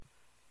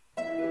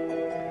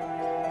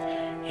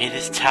It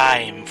is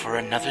time for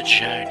another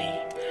journey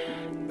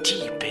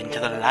deep into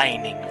the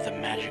lining of the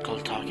magical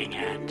talking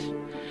hat.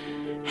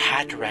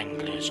 Hat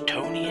wranglers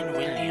Tony and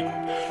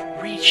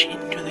William reach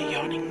into the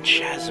yawning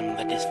chasm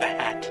that is the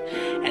hat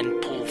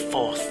and pull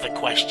forth the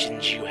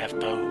questions you have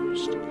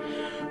posed.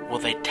 Will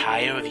they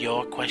tire of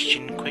your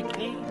question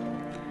quickly?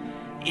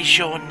 Is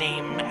your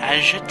name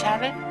Azure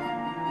Talon?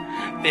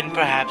 Then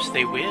perhaps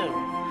they will,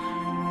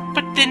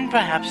 but then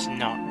perhaps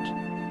not.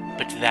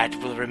 But that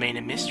will remain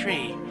a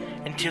mystery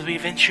until we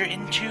venture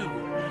into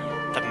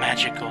the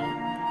magical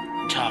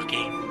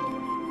talking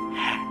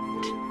hat.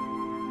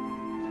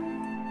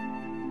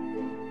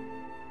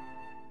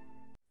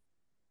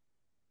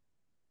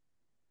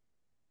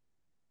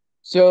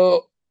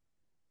 So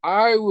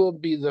I will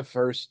be the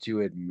first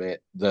to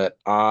admit that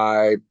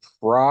I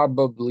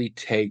probably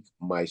take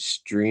my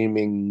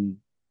streaming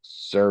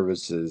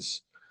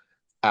services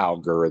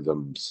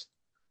algorithms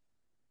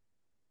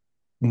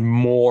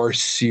more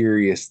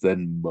serious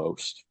than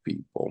most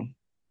people.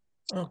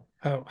 Oh,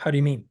 how do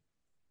you mean?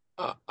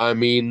 I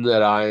mean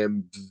that I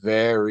am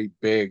very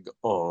big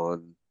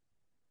on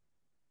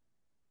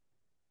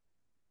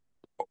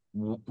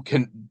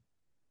can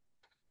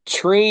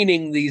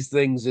training these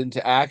things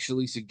into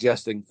actually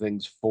suggesting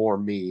things for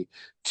me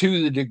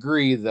to the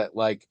degree that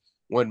like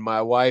when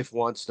my wife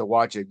wants to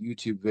watch a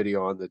YouTube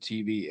video on the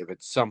TV, if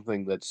it's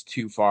something that's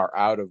too far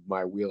out of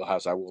my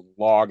wheelhouse, I will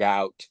log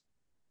out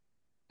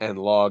and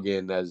log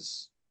in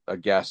as a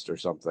guest or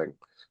something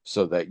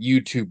so that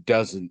YouTube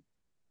doesn't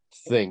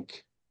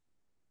think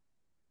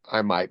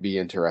I might be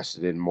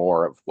interested in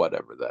more of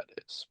whatever that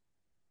is.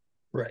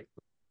 Right.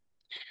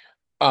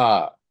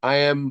 I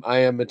am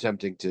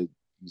attempting to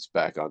ease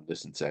back on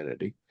this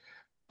insanity.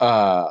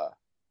 Uh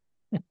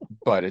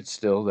but it's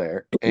still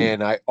there.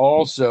 And I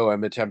also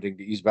am attempting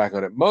to ease back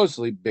on it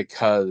mostly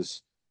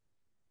because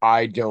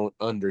I don't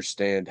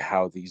understand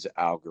how these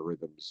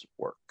algorithms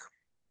work.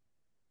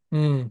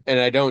 Mm, And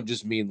I don't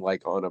just mean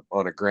like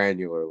on a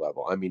granular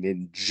level. I mean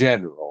in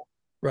general.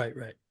 right,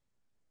 right.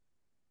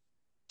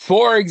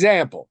 For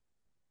example,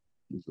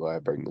 this is why I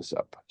bring this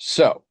up.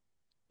 So,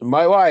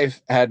 my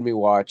wife had me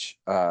watch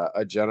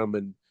a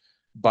gentleman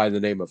by the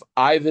name of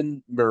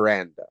Ivan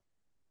Miranda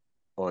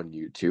on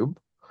YouTube.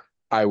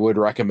 I would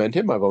recommend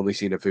him. I've only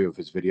seen a few of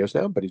his videos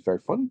now, but he's very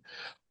fun.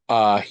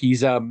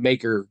 He's a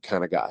maker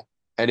kind of guy.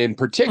 And in Mm,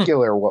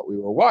 particular, what we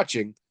were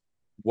watching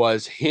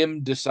was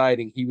him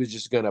deciding he was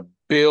just going to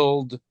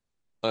build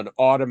an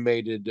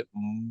automated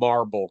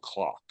marble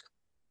clock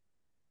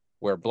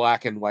where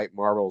black and white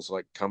marbles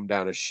like come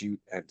down a chute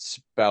and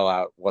spell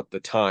out what the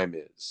time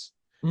is.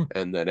 mm.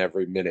 And then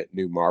every minute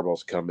new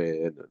marbles come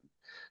in and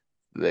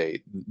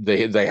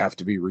they have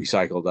to be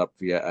recycled up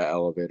via an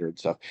elevator and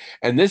stuff.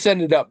 And this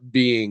ended up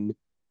being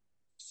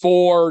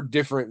four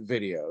different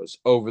videos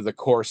over the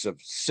course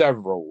of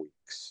several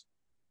weeks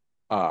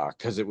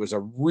because it was a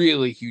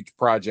really huge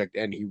project.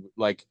 And he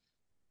like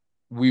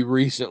we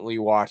recently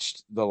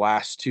watched the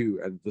last two,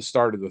 and at the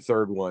start of the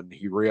third one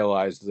he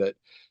realized that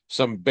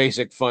some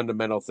basic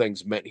fundamental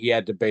things meant he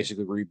had to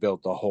basically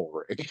rebuild the whole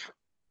rig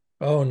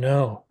Oh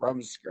no.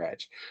 from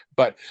scratch.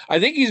 But I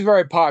think he's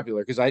very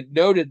popular because I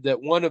noted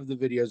that one of the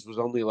videos was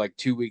only like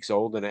 2 weeks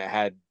old and it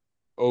had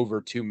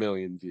over 2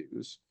 million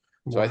views.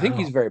 So I think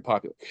he's Wow. very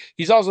popular.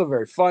 He's also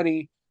very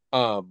funny,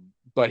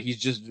 but he's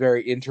just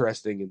very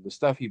interesting in the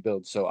stuff he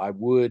builds. So I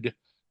would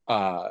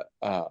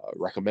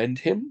recommend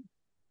him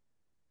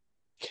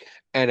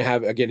and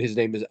have again his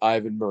name is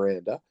Ivan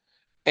Miranda.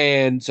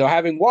 And so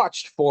having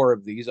watched four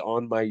of these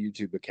on my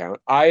YouTube account,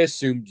 I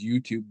assumed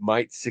YouTube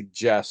might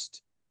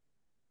suggest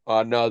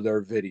another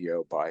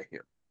video by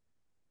him.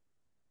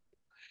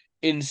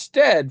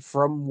 Instead,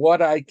 from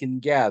what I can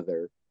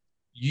gather,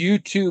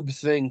 YouTube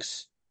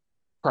thinks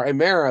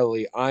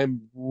primarily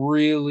I'm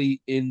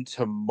really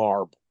into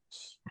marbles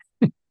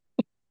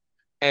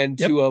and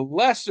Yep. to a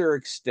lesser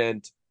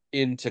extent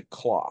into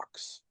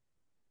clocks.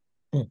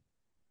 Mm.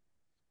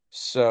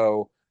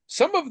 So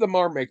some of them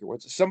are maker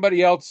ones.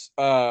 Somebody else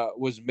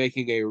was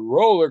making a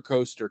roller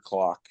coaster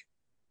clock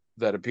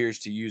that appears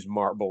to use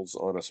marbles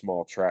on a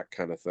small track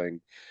kind of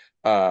thing.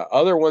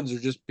 Other ones are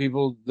just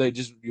people, they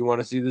just, you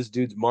want to see this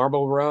dude's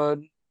marble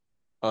run?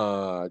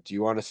 Do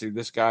you want to see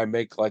this guy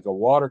make like a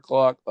water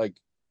clock? Like,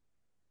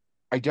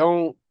 I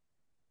don't,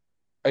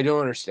 I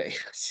don't understand.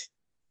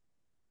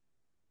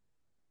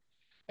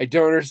 I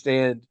don't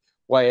understand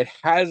why it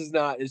has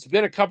not. It's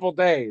been a couple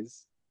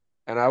days,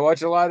 and I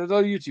watch a lot of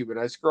the YouTube, and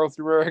I scroll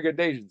through my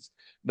recommendations.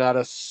 Not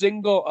a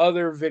single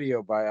other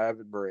video by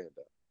Ivan Miranda,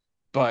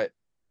 but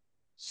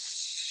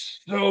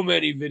so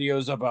many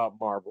videos about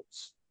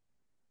marbles.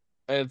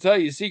 I'll tell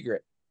you a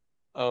secret.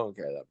 I don't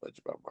care that much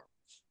about marbles.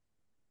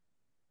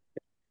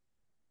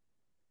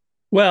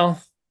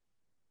 Well,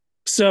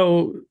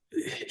 so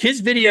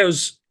his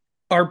videos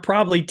are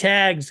probably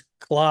tags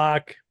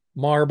clock,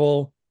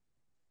 marble,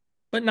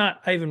 but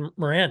not Ivan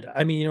Miranda.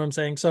 I mean, you know what I'm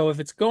saying? So if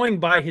it's going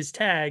by his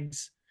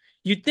tags,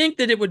 you'd think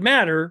that it would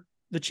matter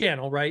the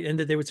channel, right? And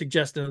that they would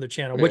suggest another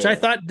channel, which Yeah. I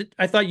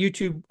thought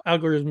YouTube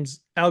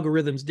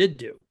algorithms did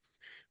do.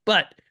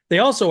 But They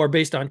also are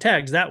based on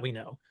tags that we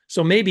know.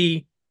 So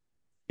maybe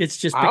it's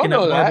just I don't picking up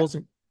know that. marbles.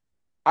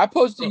 I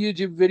post a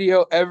YouTube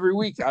video every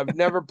week. I've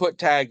never put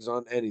tags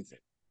on anything.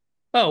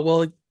 Oh,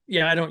 well,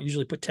 yeah, I don't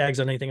usually put tags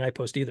on anything I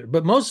post either.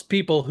 But most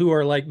people who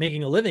are like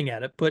making a living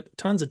at it put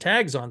tons of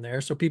tags on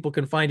there so people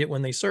can find it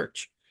when they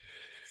search.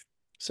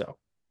 So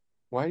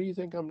Why do you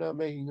think I'm not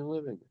making a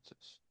living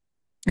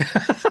at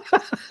this?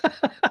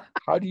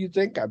 How do you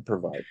think I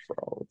provide for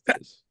all of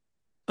this?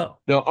 Oh.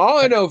 No, all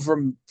I know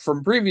from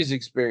previous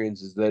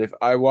experience is that if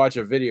I watch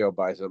a video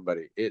by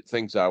somebody, it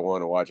thinks I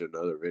want to watch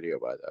another video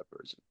by that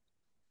person.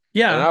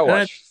 Yeah. And I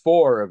watched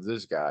 4 of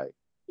this guy.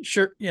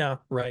 Sure. Yeah.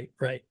 Right.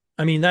 Right.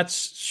 I mean,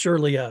 that's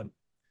surely I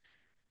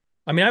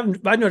mean,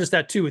 I've noticed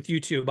that too with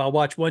YouTube. I'll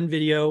watch one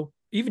video,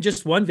 even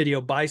just one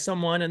video by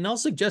someone, and they'll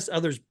suggest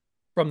others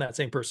from that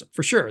same person.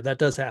 For sure, that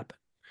does happen.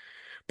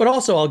 But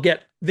also, I'll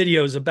get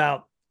videos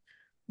about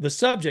the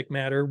subject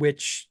matter,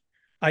 which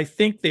I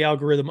think the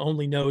algorithm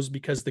only knows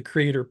because the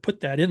creator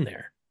put that in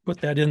there,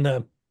 put that in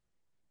the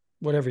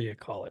whatever you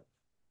call it.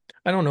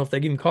 I don't know if they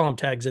even call them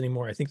tags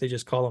anymore. I think they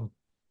just call them,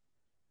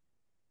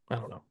 I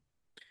don't know.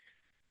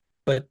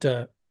 But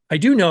I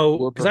do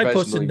know because I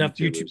posted enough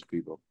YouTube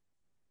people.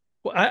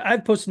 Well,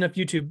 I've posted enough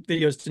YouTube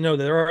videos to know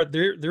that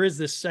there is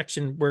this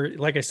section where,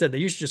 like I said, they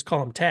used to just call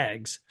them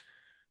tags,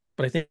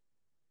 but I think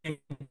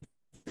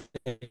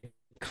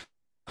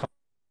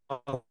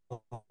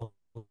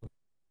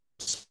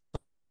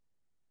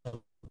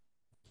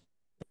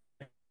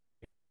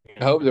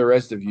I hope the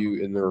rest of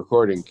you in the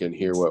recording can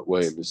hear what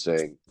William is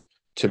saying.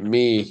 To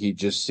me, he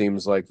just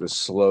seems like the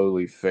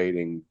slowly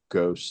fading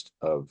ghost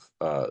of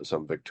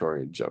some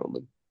Victorian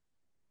gentleman.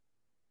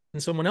 In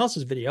someone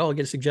else's video, I'll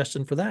get a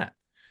suggestion for that.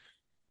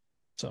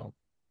 So,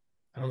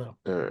 I don't know.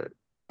 All right.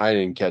 I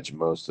didn't catch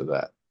most of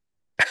that.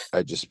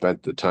 I just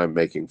spent the time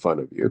making fun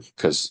of you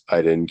because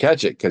I didn't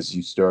catch it because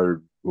you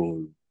started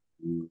going.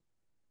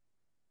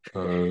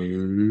 All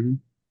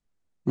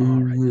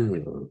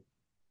right.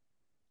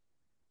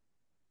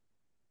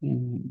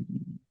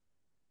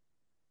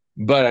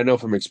 But I know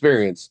from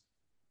experience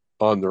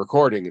on the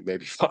recording, it may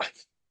be fine.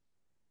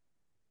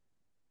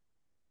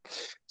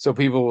 So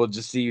people will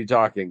just see you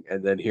talking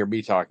and then hear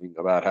me talking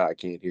about how I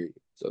can't hear you.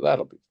 So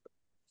that'll be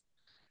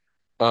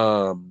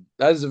fun.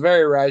 That is a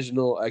very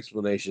rational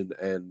explanation.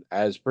 And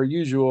as per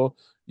usual,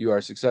 you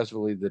are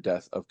successfully the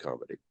death of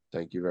comedy.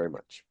 Thank you very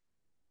much.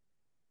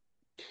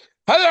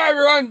 Hello,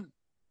 everyone.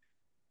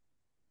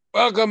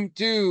 Welcome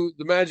to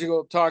the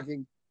Magical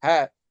Talking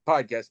Hat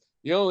podcast,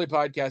 the only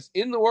podcast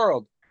in the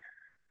world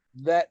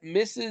that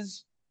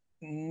misses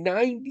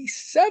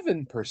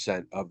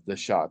 97% of the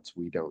shots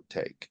we don't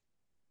take,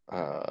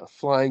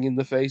 flying in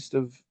the face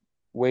of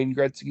Wayne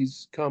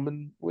Gretzky's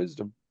common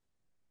wisdom.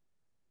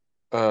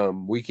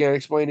 We can't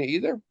explain it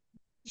either.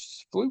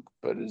 It's a fluke,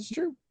 but it's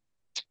true.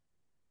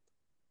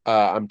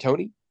 I'm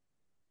Tony.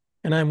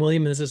 And I'm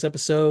William, and this is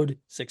episode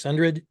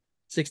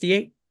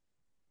 668.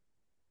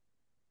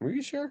 Are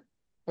you sure?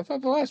 I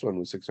thought the last one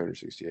was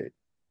 668.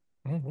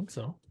 I don't think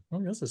so. I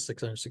guess it's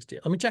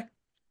 668. Let me check.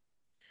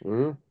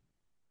 Mm-hmm.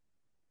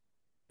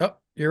 Oh,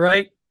 you're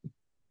right.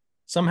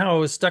 Somehow I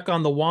was stuck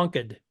on the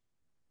Wonked.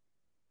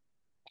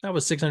 That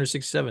was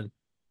 667.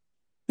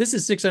 This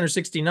is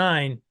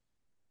 669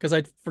 because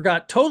I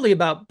forgot totally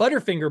about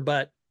Butterfinger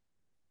Butt,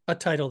 a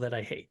title that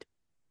I hate.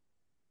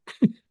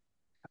 Good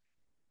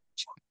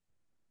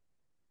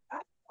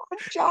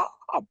job.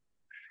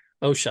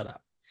 Oh, shut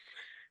up.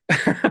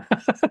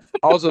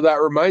 Also, that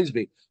reminds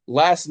me,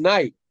 last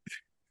night,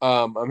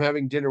 I'm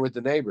having dinner with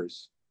the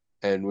neighbors,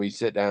 and we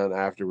sit down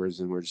afterwards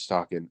and we're just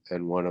talking,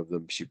 and one of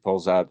them, she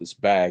pulls out this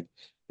bag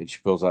and she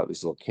pulls out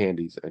these little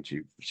candies and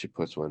she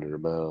puts one in her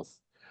mouth.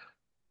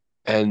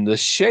 And the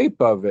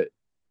shape of it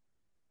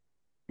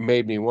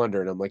made me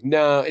wonder, and I'm like,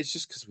 no, it's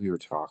just because we were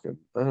talking.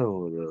 I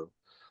don't know.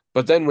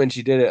 But then when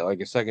she did it like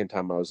a second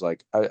time, I was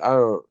like,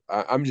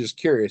 I'm just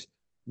curious,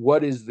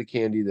 what is the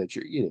candy that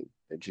you're eating?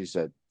 And she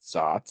said,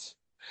 Zots.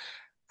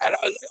 And I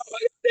was like, oh my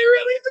God, they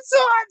really are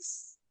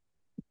Zots.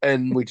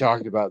 And we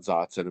talked about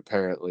Zots, and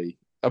apparently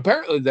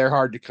they're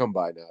hard to come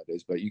by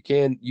nowadays, but you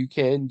can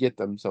get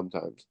them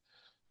sometimes.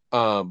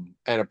 And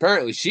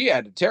apparently she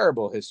had a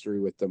terrible history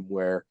with them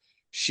where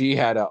she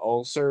had an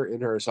ulcer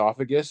in her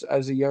esophagus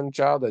as a young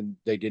child and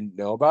they didn't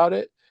know about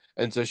it.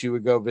 And so she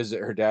would go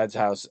visit her dad's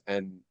house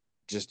and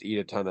just eat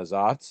a ton of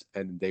Zots,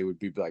 and they would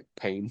be like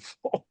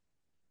painful.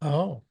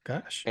 Oh,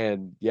 gosh.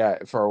 And yeah,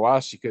 for a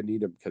while she couldn't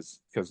eat them because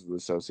of the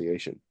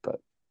association.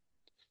 But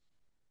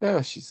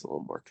yeah, she's a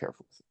little more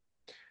careful with it.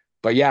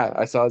 But yeah,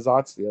 I saw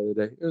Zots the other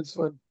day. It was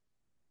fun.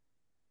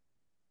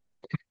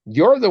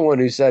 You're the one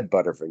who said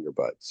Butterfinger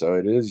Butt, so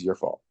it is your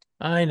fault.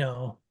 I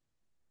know.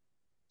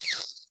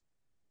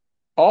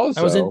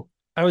 Also,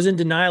 I was in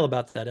denial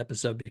about that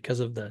episode because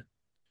of the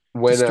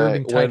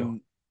disturbing title.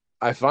 When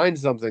I find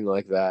something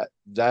like that,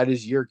 that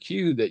is your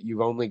cue that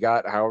you've only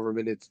got however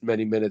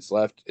many minutes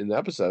left in the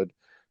episode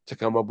to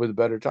come up with a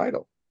better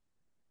title.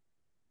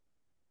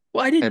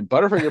 Well, I didn't. And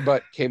Butterfinger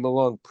Butt came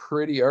along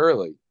pretty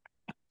early.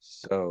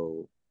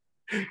 So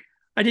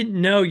I didn't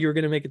know you were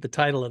going to make it the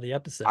title of the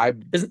episode. I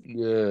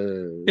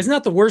It's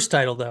not the worst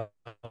title though.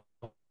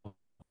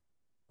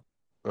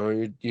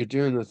 oh, you're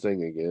doing the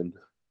thing again.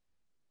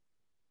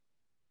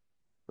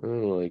 I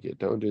don't like it.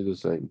 Don't do the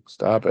thing.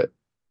 Stop it.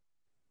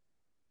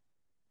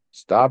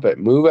 Stop it.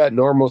 Move at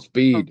normal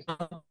speed.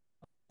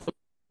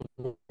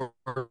 And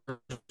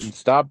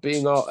stop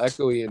being all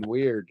echoey and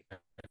weird.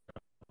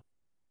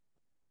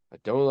 I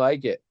don't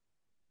like it.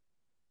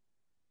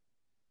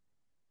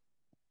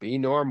 Be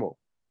normal.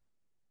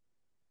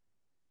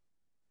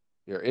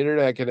 Your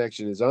internet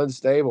connection is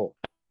unstable.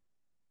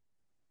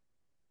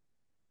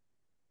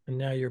 And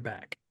now you're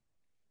back.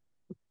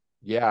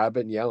 Yeah, I've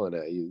been yelling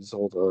at you this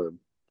whole time.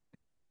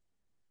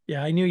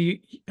 Yeah, I knew you.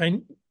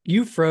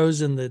 You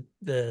froze and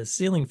the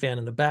ceiling fan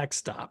in the back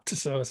stopped.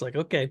 So it's like,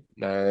 okay,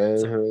 I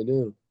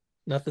know.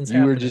 nothing's You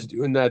happening. were just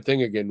doing that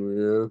thing again.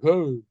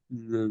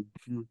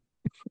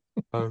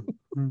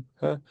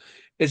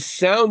 It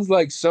sounds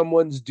like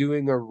someone's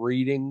doing a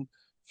reading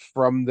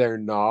from their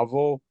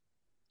novel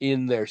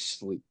in their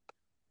sleep.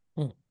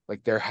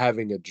 Like they're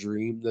having a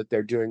dream that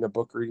they're doing a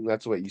book reading.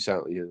 That's what you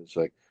sound like. It's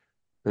like,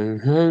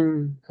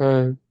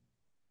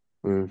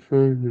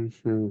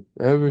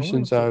 ever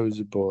since I was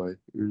a boy. I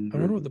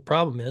wonder what the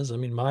problem is. I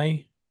mean,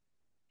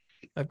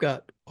 I've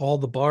got all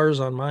the bars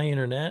on my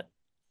internet.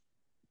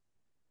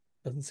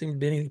 Doesn't seem to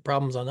be any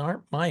problems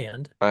on my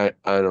end. I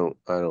don't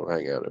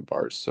hang out in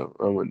bars, so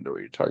I wouldn't know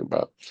what you're talking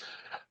about.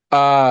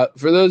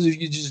 For those of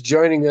you just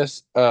joining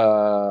us,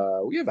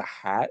 we have a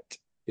hat.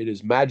 It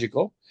is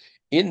magical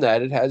in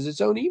that it has its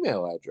own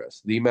email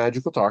address,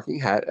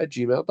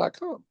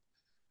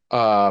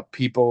 themagicaltalkinghat@gmail.com.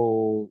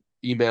 People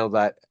email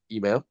that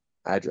email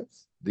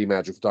address,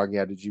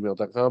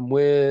 themagicaltalkinghat@gmail.com,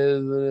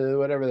 with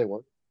whatever they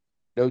want.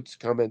 Notes,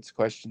 comments,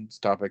 questions,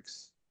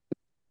 topics,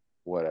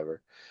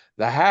 whatever.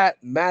 The hat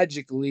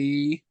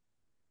magically,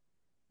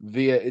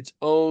 via its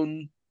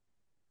own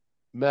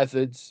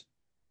methods,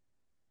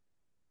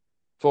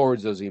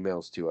 forwards those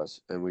emails to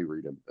us, and we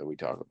read them and we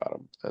talk about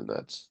them, and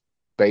that's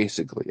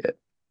basically it.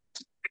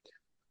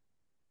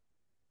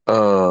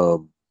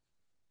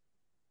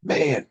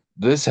 Man,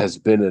 this has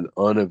been an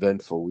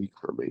uneventful week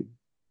for me.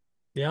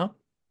 Yeah.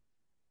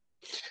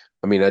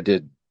 I mean, I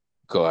did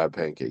go have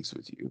pancakes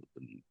with you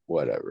and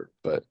whatever,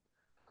 but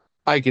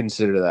I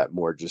consider that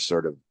more just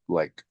sort of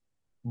like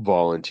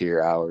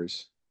volunteer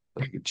hours,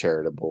 like a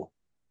charitable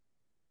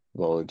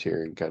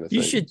volunteering kind of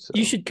thing.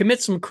 You should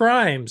commit some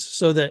crimes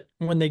so that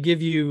when they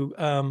give you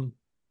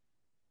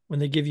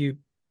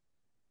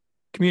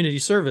community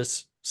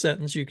service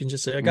sentence, you can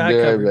just say, I got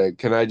it covered.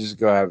 Can I just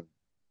go have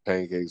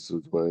pancakes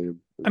with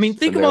William? I mean,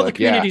 think of all the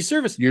community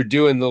service. You're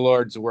doing the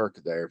Lord's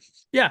work there.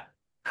 Yeah.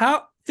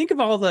 Think of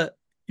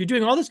you're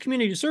doing all this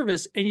community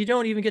service and you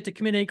don't even get to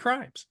commit any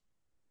crimes.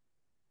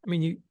 I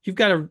mean, you've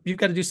got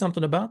to do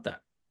something about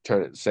that.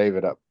 Trying to save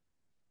it up.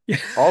 Yeah.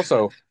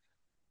 Also,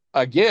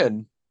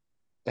 again,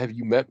 have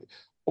you met me?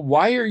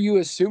 Why are you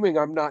assuming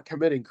I'm not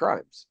committing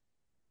crimes?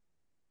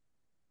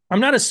 I'm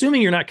not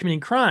assuming you're not committing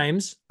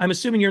crimes. I'm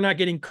assuming you're not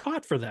getting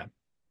caught for them.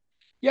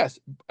 Yes,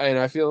 and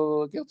I feel a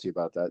little guilty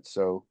about that.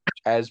 So,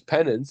 as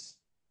penance,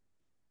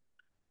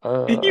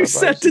 you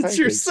sentence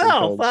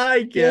yourself. Sometimes.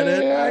 I get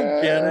it.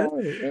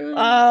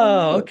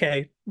 Oh,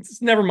 okay.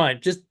 Never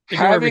mind. Just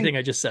ignore everything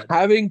I just said.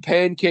 Having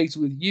pancakes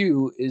with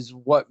you is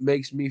what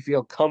makes me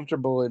feel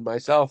comfortable in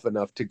myself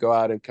enough to go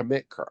out and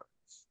commit crimes.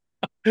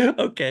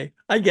 Okay,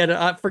 I get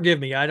it. Forgive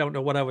me. I don't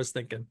know what I was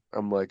thinking.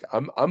 I'm like,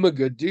 I'm a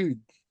good dude.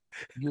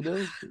 You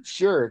know,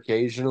 sure,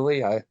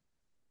 occasionally I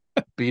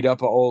beat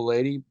up an old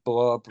lady,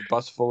 blow up a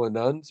bus full of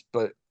nuns,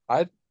 but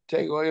I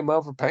take William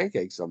out for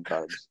pancakes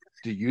sometimes.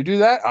 Do you do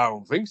that? I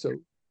don't think so.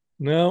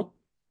 No,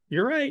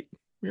 you're right.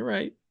 You're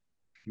right.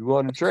 You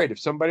want to trade? If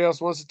somebody else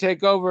wants to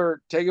take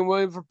over, taking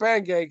William for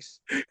pancakes,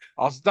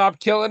 I'll stop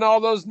killing all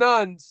those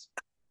nuns.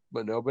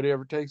 But nobody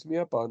ever takes me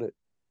up on it.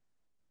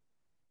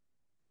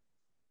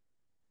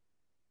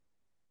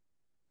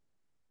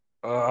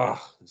 Oh,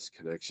 this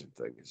connection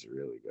thing is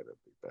really going to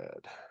be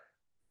bad.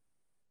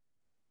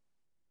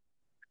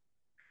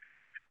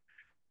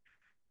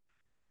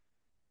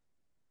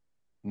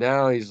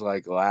 Now he's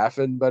like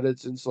laughing, but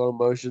it's in slow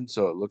motion,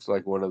 so it looks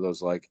like one of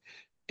those like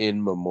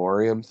in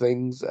memoriam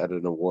things at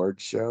an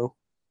award show.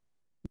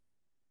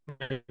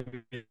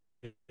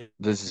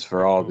 This is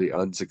for all the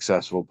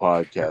unsuccessful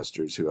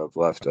podcasters who have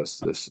left us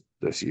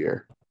this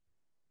year.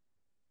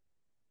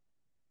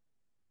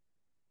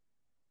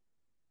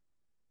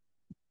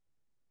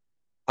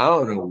 I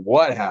don't know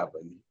what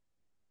happened.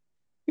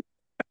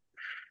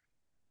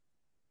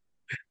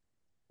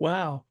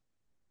 Wow.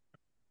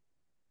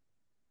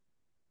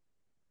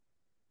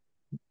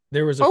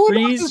 There was a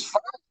freeze. What's this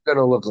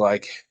gonna look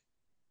like?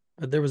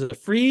 There was a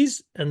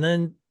freeze, and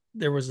then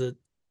there was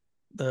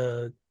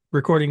the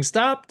recording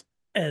stopped,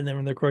 and then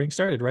when the recording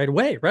started, right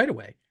away.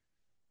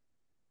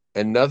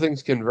 And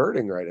nothing's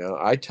converting right now.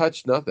 I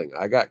touched nothing.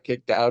 I got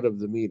kicked out of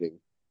the meeting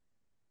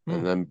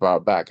and then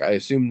brought back. I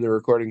assume the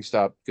recording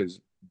stopped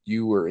because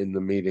you were in the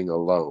meeting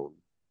alone.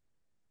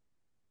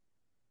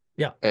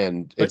 Yeah.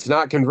 And But it's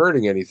not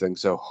converting anything,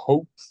 so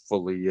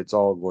hopefully it's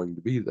all going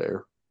to be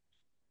there.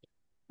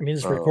 I mean,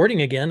 it's Um,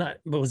 recording again.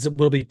 Will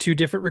it be two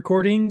different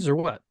recordings or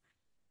what?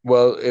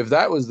 well, if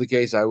that was the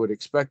case, I would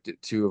expect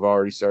it to have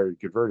already started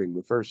converting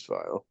the first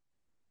file.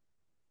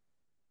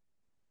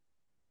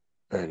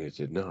 And it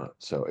did not.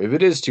 So if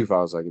it is two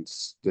files, I can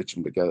stitch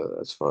them together.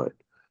 That's fine.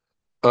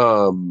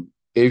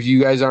 If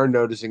you guys are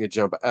noticing a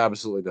jump,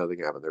 absolutely nothing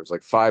happened. There was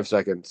like 5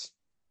 seconds.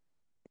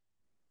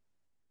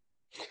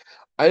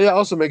 It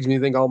also makes me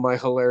think all my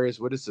hilarious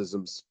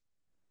witticisms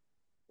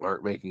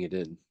aren't making it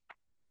in.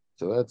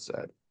 So that's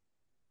sad.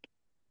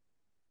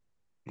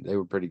 They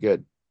were pretty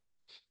good.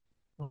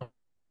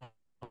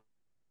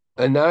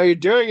 And now you're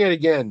doing it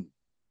again.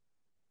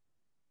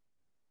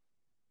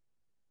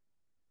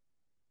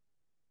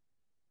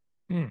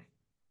 Hmm.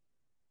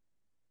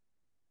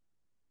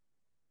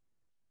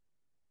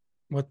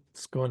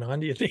 What's going on,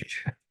 do you think?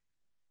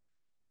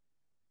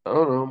 I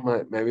don't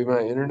know. Maybe my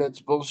internet's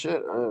bullshit. I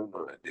have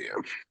no idea.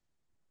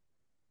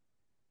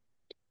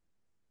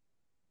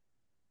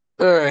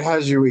 All right,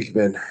 how's your week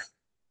been?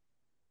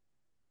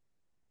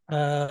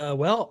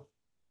 Well,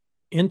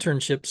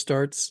 internship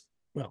starts.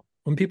 Well,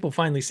 when people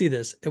finally see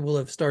this, it will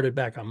have started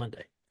back on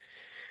Monday.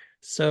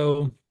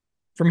 So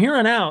from here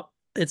on out,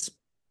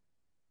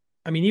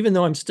 I mean, even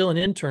though I'm still an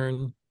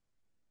intern,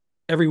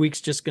 every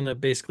week's just going to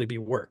basically be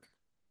work,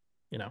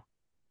 you know?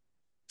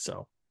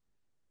 So,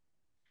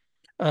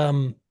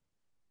 um,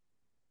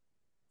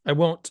 I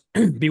won't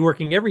be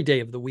working every day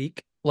of the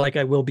week like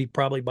I will be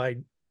probably by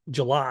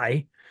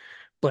July,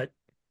 but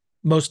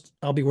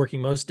I'll be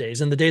working most days.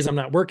 And the days I'm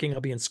not working,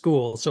 I'll be in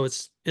school. So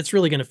it's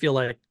really going to feel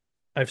like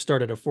I've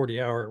started a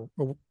 40-hour,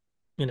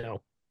 you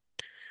know,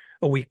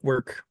 a week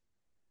work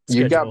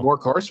You've got schedule. more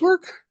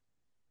coursework?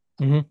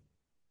 Mm-hmm.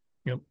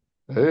 Yep.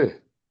 Hey.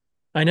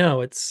 I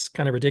know it's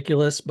kind of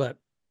ridiculous, but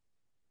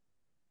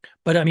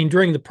I mean,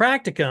 during the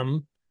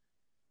practicum,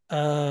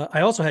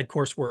 I also had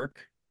coursework,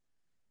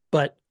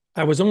 but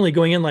I was only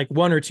going in like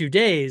 1 or 2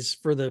 days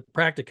for the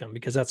practicum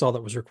because that's all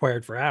that was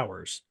required for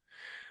hours.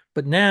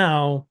 But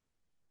now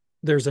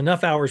there's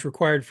enough hours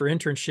required for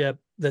internship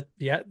that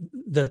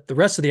the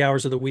rest of the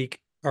hours of the week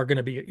are going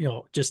to be,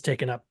 just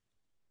taken up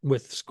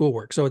with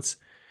schoolwork. So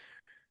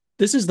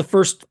this is the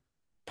first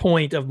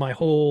point of my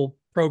whole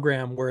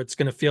program where it's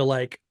going to feel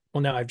like,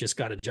 well, now I've just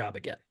got a job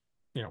again,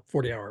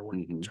 40-hour work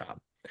job.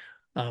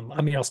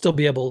 I mean, I'll still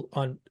be able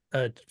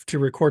to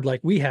record like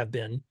we have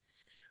been.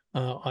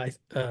 At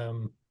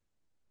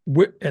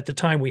the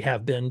time we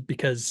have been,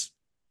 because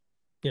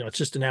it's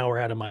just an hour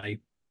out of my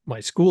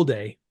school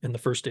day in the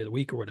first day of the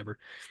week or whatever.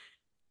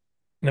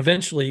 And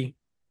eventually,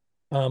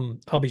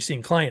 I'll be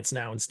seeing clients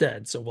now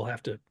instead, so we'll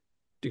have to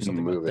do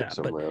something Move about it that.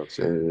 somewhere else.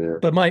 Yeah.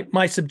 But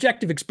my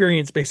subjective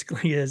experience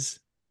basically is,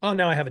 oh,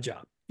 now I have a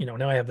job.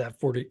 Now I have that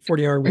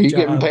 40-hour Are week you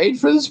getting job. paid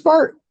for this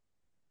part?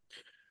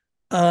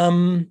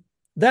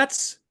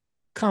 That's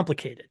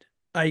complicated.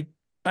 I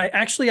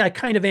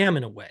kind of am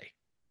in a way.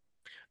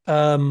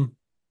 But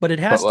it But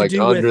has to like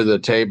do under with the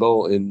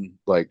table in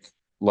like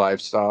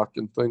livestock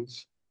and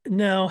things?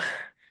 no.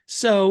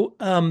 So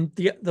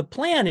the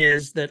plan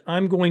is that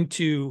I'm going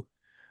to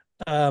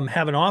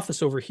have an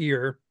office over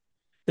here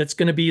that's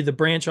going to be the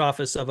branch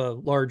office of a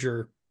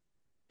larger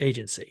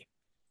agency,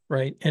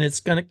 right? And it's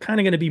kind of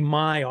going to be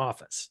my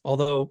office.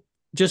 Although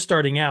just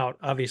starting out,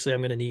 obviously,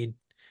 I'm going to need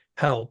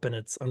help, and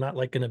I'm not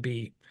like going to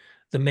be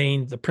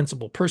the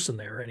principal person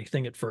there or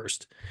anything at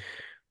first.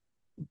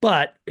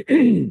 But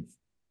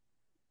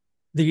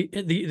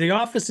the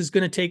office is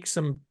going to take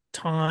some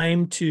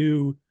time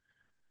to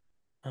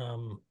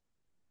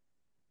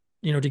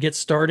to get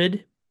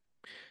started.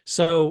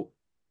 So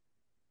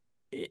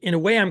in a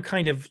way, I'm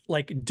kind of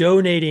like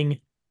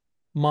donating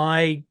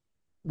my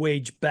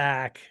wage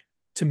back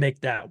to make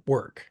that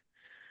work,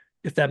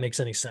 if that makes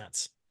any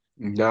sense.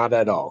 Not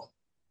at all.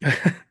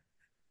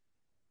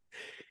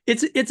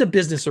 It's a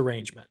business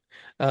arrangement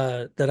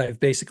that I've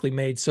basically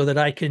made so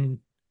that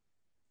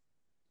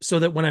so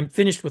that when I'm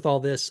finished with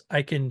all this,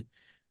 I can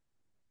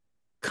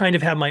kind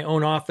of have my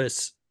own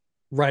office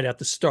right at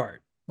the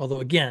start.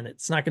 Although again,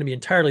 it's not going to be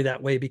entirely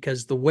that way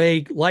because the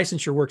way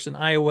licensure works in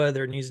Iowa,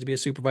 there needs to be a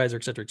supervisor,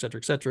 et cetera, et cetera,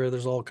 et cetera.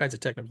 There's all kinds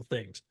of technical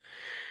things,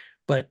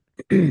 but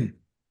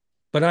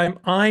but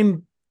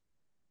I'm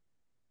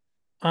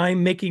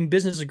making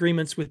business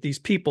agreements with these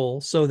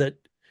people so that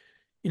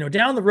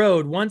down the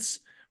road, once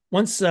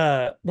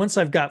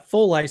I've got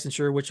full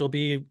licensure, which will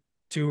be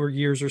 2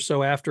 years or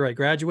so after I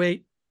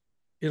graduate,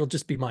 it'll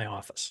just be my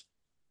office.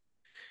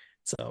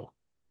 So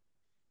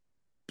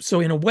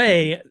in a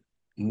way,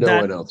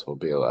 no one else will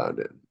be allowed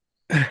in.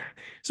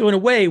 So in a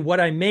way, what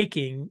I'm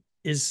making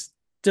is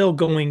still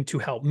going to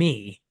help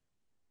me.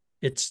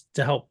 It's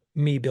to help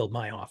me build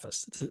my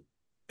office.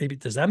 Maybe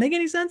does that make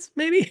any sense?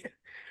 Maybe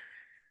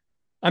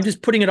I'm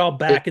just putting it all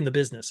back in the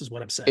business, is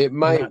what I'm saying. It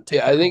might.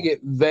 I think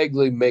it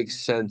vaguely makes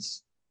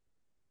sense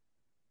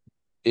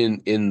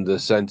in the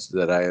sense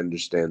that I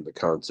understand the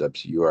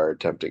concepts you are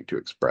attempting to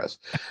express.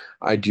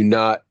 I do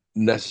not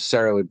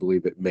necessarily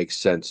believe it makes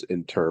sense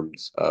in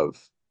terms of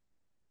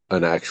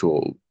an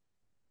actual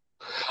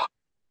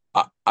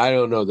I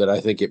don't know that I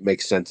think it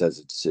makes sense as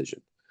a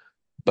decision,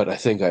 but I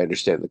think I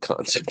understand the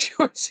concept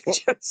you are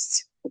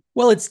suggesting.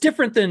 Well, it's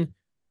different than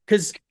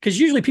because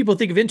usually people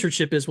think of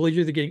internship as, well,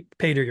 you're either getting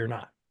paid or you're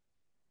not.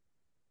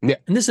 Yeah.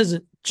 And this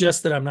isn't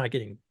just that I'm not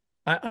getting.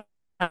 I'm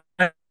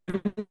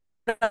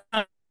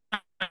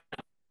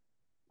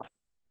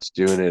It's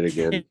doing it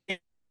again.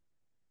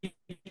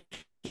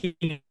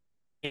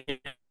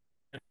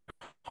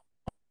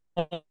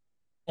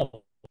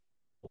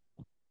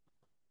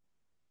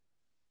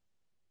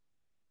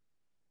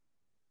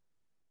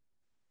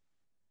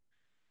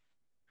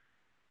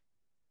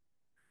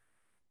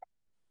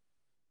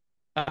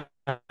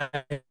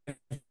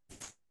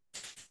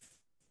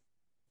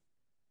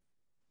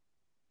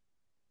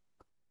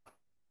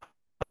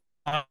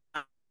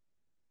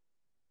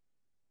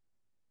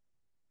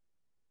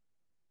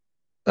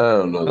 I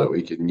don't know that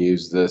we can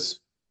use this.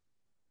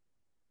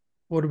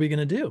 What are we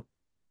going to do?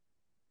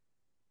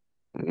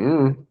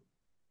 Mm.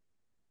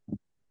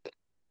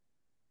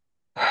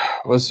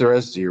 What's the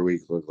rest of your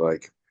week look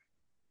like?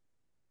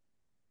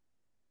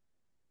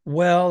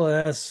 Well,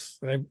 that's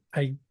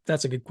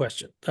a good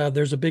question.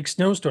 There's a big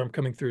snowstorm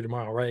coming through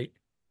tomorrow, right?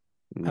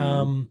 Mm.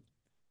 Um,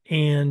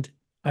 and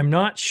I'm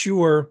not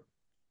sure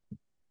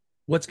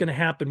what's going to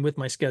happen with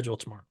my schedule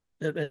tomorrow.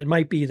 It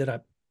might be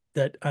that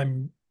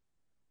I'm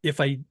if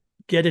I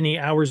get any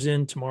hours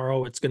in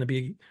tomorrow, it's going to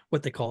be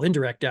what they call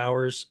indirect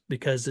hours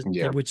because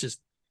Yeah. which is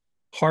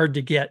hard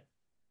to get.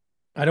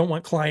 I don't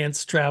want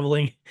clients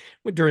traveling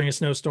during a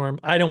snowstorm.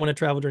 I don't want to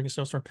travel during a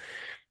snowstorm,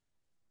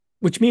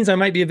 which means I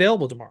might be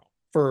available tomorrow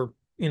for,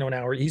 an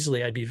hour.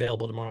 Easily I'd be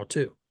available tomorrow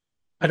too.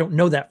 I don't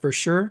know that for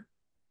sure,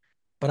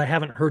 but I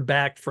haven't heard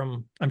back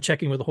I'm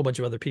checking with a whole bunch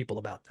of other people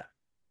about that.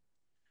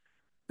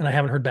 And I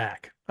haven't heard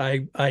back.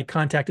 I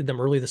contacted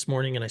them early this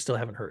morning and I still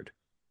haven't heard.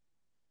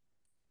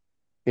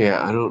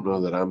 Yeah, I don't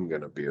know that I'm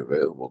going to be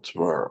available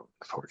tomorrow,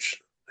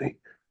 unfortunately.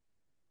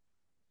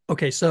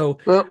 Okay, so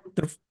Well,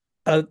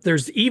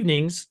 there's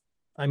evenings.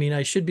 I mean,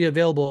 I should be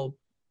available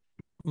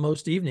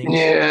most evenings.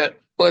 yeah,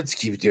 let's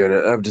keep doing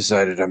it. I've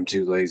decided I'm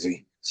too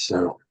lazy,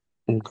 so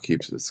we'll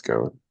keep this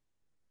going.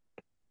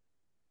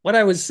 What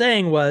I was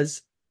saying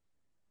was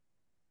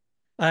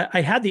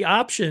I had the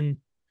option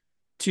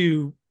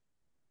to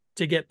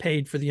get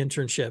paid for the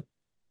internship,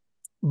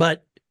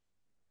 but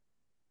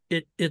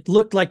it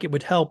looked like it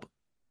would help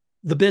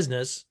the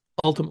business,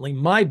 ultimately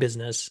my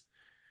business,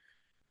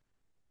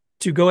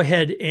 to go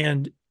ahead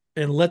and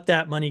let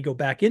that money go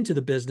back into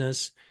the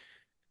business,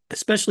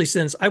 especially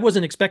since I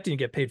wasn't expecting to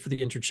get paid for the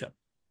internship.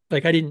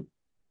 Like it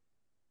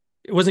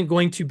wasn't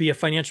going to be a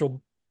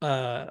financial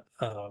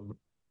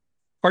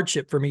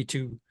hardship for me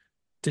to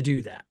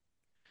do that.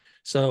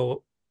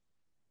 So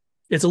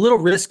it's a little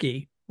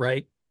risky,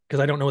 right? Because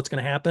I don't know what's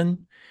going to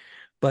happen,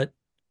 but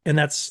and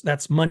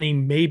that's money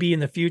maybe in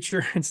the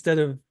future instead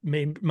of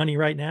money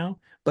right now.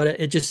 But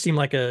it just seemed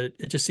like a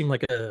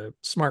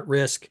smart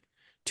risk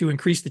to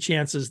increase the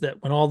chances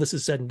that when all this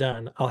is said and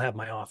done, I'll have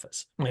my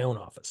own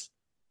office.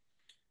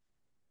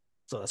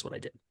 So that's what I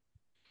did.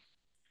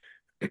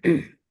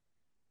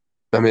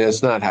 I mean,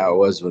 it's not how it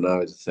was when I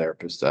was a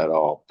therapist at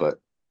all, but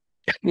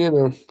you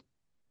know,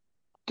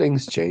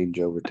 things change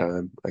over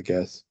time, I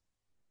guess.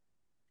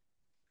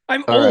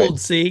 I'm All right. old,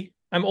 see?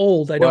 I'm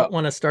old. I don't Well,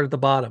 want to start at the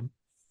bottom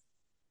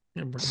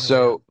and work my way up.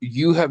 so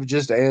you have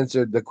just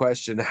answered the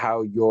question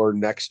how your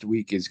next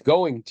week is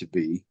going to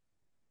be.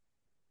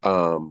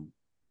 Um,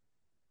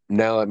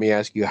 Now let me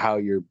ask you how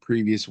your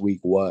previous week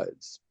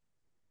was.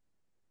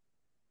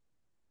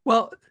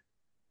 Well,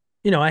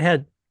 I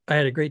had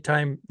a great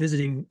time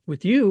visiting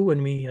with you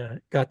when we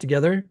got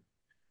together.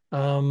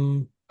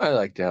 Um, I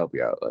like to help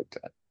you out like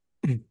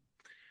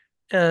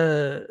that.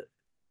 uh,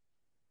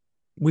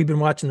 we've been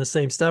watching the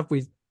same stuff.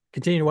 We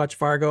continue to watch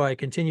Fargo. I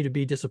continue to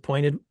be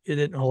disappointed in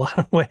it in a lot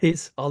of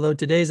ways. Although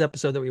today's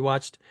episode that we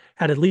watched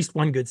had at least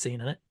one good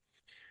scene in it.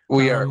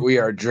 We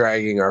are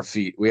dragging our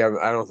feet. We have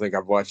I don't think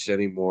I've watched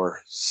any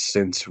more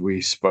since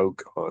we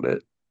spoke on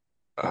it.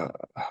 Uh,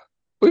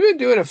 we've been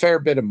doing a fair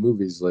bit of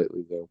movies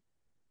lately though.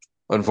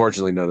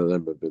 Unfortunately, none of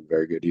them have been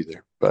very good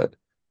either. But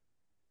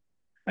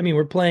I mean,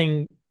 we're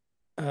playing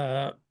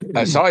I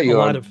saw a you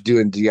lot on of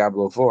doing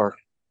Diablo 4.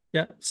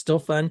 yeah, still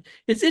fun.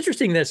 It's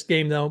interesting this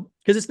game though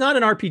because it's not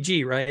an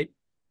RPG, right?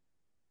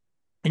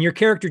 And your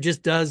character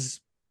just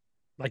does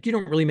like you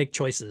don't really make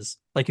choices.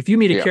 Like if you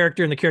meet a Yeah.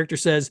 character and the character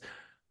says,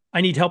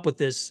 "I need help with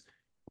this,"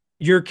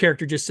 your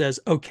character just says,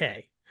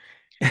 "Okay."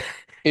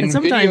 And In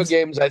video sometimes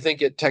games, I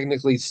think it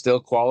technically still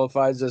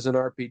qualifies as an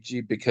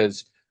RPG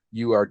because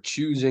you are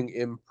choosing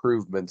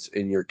improvements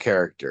in your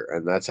character,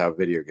 and that's how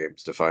video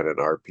games define an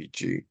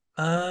RPG.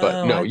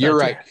 But no, I you're thought you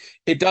right.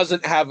 It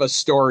doesn't have a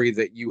story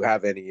that you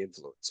have any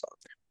influence on.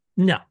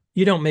 no,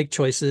 you don't make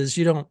choices.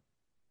 You don't.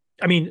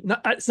 I mean,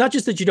 it's not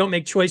just that you don't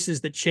make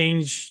choices that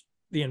change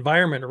the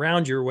environment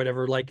around you or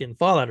whatever, like in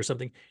Fallout or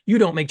something. You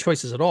don't make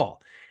choices at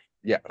all,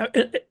 Yeah.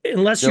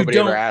 unless you Nobody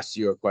ever don't. asks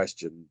you a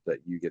question that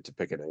you get to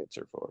pick an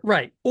answer for.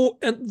 Right. Or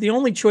and the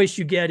only choice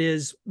you get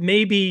is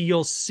maybe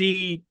you'll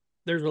see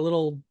there's a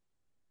little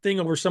thing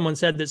over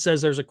someone's head that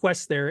says there's a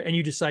quest there, and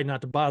you decide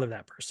not to bother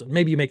that person.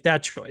 Maybe you make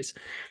that choice.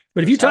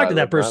 But if you That's how talk I to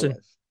that live my person,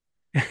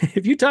 life.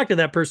 if you talk to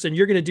that person,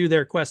 you're going to do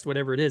their quest,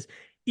 whatever it is,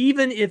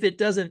 even if it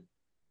doesn't.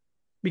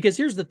 Because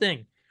here's the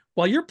thing: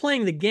 while you're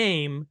playing the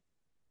game,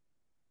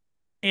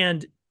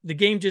 and the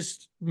game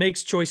just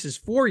makes choices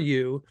for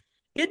you,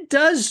 it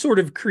does sort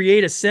of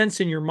create a sense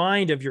in your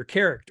mind of your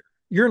character.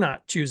 You're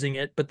not choosing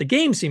it, but the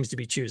game seems to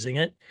be choosing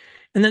it.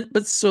 And then,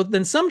 but so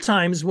then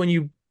sometimes when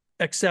you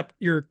accept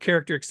your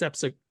character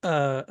accepts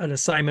an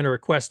assignment or a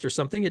quest or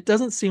something, it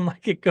doesn't seem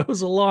like it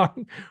goes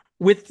along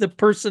with the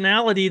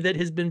personality that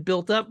has been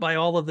built up by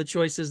all of the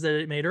choices that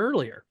it made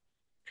earlier.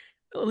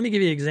 Let me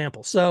give you an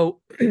example. So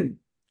in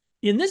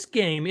this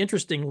game,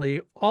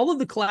 interestingly, all of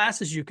the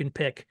classes you can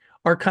pick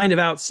are kind of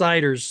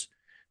outsiders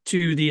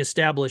to the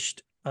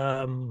established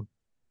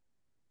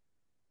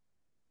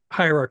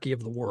hierarchy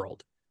of the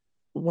world.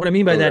 What I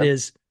mean by that Okay.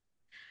 is,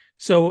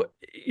 so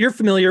you're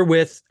familiar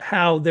with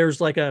how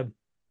there's like a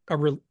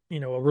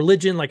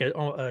religion, like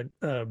a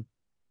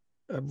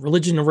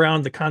religion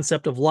around the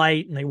concept of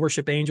light, and they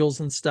worship angels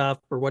and stuff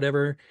or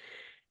whatever.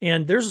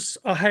 And there's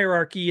a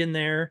hierarchy in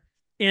there.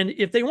 And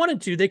if they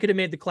wanted to, they could have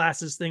made the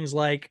classes things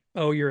like,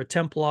 oh, you're a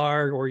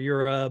Templar, or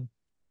you're a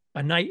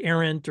knight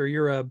errant, or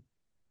you're a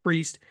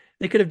priest.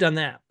 They could have done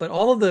that. But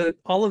all of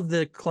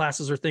the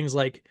classes are things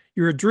like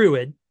you're a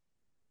druid,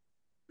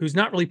 who's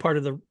not really part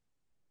of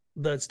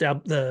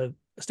the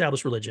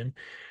established religion.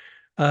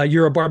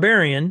 You're a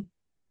barbarian,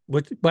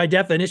 which by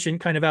definition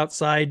kind of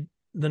outside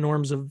the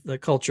norms of the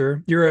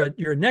culture. You're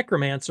a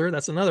necromancer.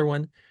 That's another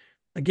one.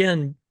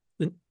 Again,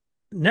 the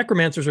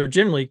necromancers are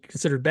generally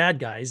considered bad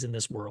guys in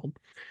this world.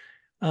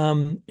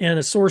 And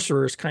a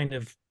sorcerer is kind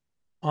of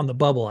on the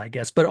bubble, I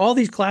guess. But all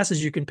these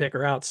classes you can pick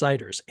are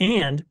outsiders.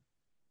 And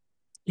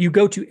you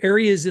go to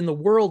areas in the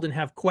world and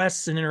have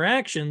quests and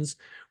interactions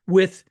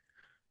with,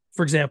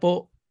 for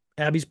example,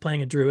 Abby's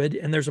playing a druid,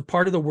 and there's a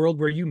part of the world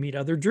where you meet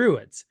other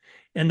druids.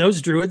 And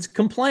those druids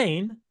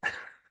complain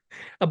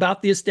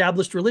about the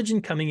established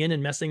religion coming in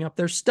and messing up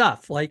their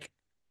stuff. Like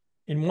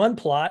in one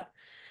plot,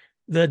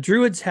 the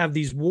druids have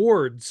these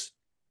wards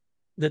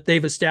that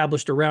they've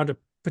established around a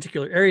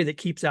particular area that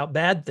keeps out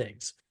bad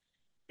things.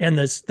 And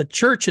the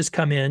church has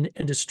come in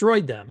and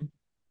destroyed them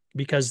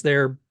because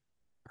they're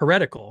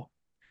heretical.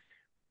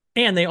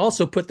 And they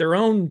also put their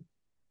own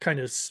kind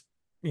of,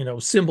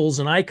 symbols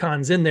and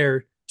icons in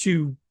there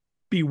to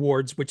be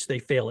wards, which they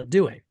fail at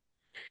doing.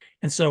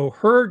 And so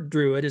her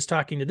druid is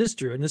talking to this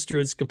druid, and this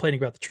druid is complaining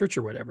about the church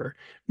or whatever.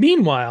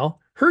 Meanwhile,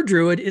 her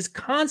druid is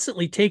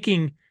constantly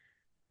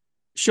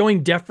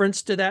showing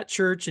deference to that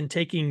church and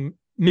taking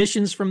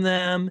missions from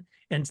them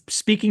and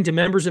speaking to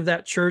members of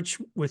that church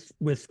with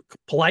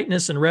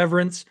politeness and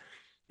reverence.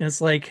 And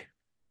it's like,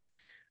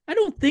 I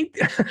don't think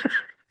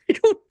I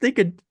don't think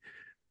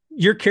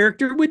your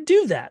character would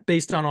do that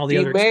based on all the She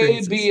other may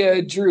experiences. be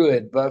a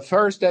druid, but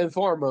first and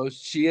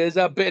foremost, she is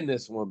a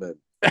businesswoman.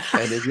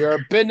 And if you're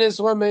a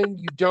businesswoman,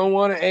 you don't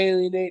want to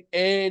alienate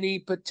any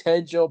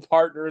potential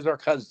partners or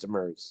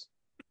customers.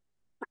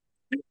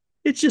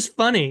 It's just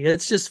funny.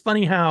 It's just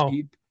funny how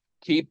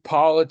Keep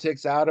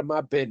politics out of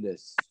my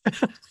business.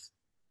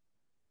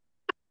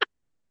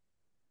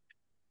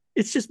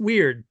 it's just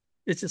weird.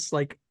 It's just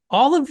like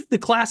all of the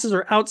classes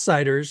are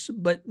outsiders,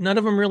 but none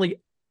of them really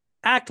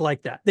act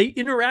like that. They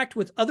interact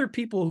with other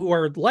people who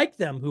are like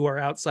them, who are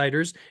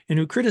outsiders and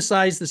who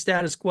criticize the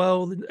status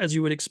quo as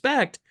you would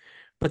expect,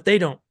 but they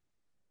don't.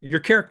 Your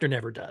character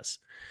never does,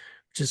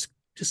 which is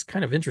just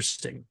kind of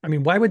interesting. I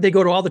mean, why would they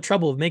go to all the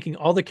trouble of making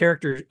all the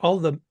characters, all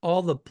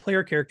the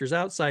player characters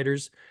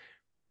outsiders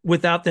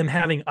without them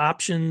having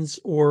options,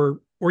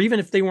 or even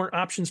if they weren't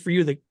options for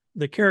you,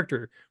 the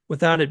character,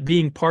 without it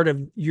being part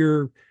of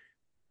your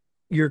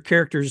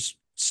character's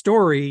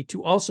story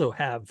to also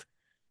have,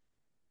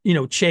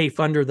 chafe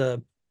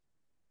under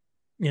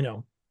you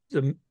know,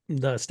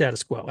 the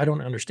status quo. I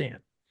don't understand.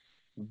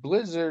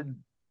 Blizzard,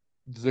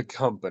 the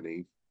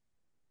company,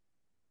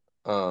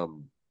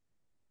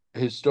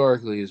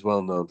 historically is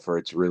well known for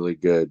its really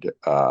good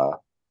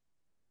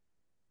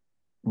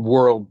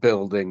world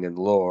building and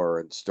lore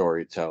and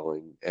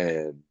storytelling.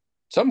 And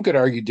some could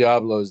argue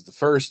Diablo is the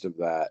first of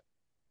that,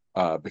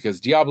 because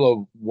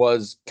Diablo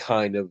was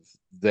kind of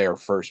their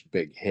first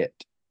big hit.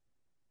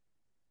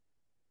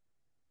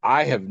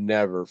 I have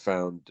never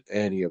found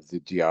any of the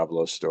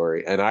Diablo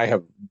story, and I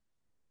have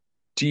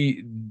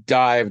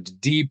dived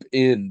deep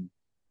in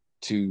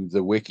to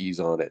the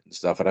wikis on it and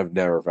stuff, and I've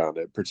never found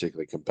a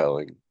particularly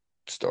compelling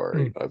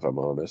story, if I'm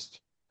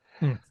honest.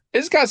 Hmm.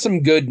 It's got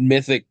some good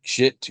mythic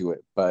shit to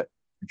it, but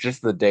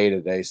just the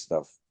day-to-day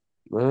stuff,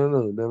 I don't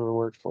know, it never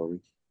worked for me.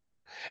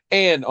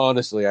 And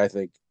honestly, I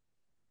think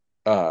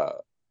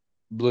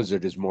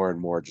Blizzard is more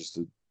and more just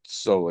a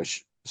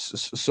soulless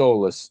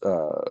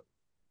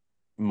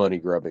money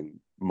grubbing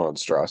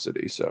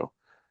monstrosity. So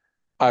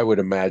I would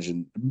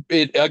imagine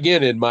it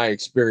again, in my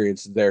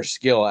experience, their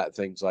skill at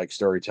things like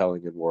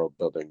storytelling and world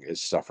building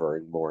is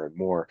suffering more and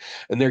more,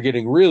 and they're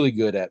getting really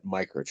good at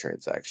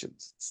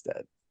microtransactions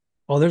instead.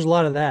 Well, there's a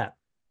lot of that.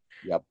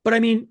 Yep. But I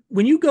mean,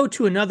 when you go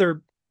to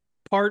another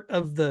part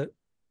of the,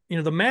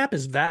 the map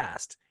is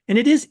vast. And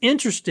it is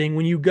interesting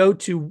when you go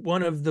to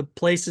one of the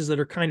places that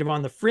are kind of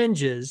on the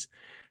fringes,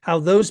 how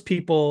those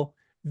people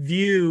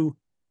view,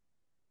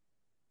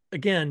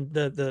 again,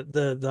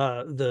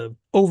 the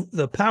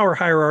power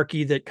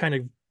hierarchy that kind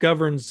of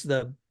governs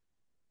the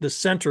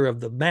center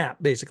of the map,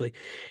 basically.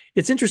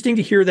 It's interesting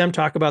to hear them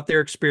talk about their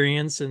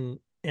experience and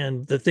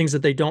the things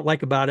that they don't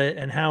like about it,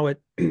 and how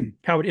it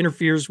how it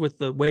interferes with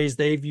the ways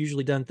they've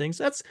usually done things.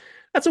 That's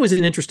always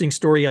an interesting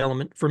story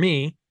element for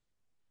me.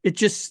 It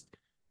just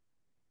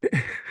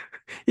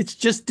it's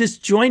just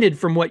disjointed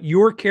from what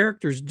your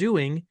character's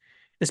doing,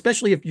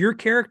 especially if your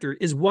character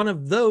is one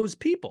of those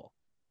people.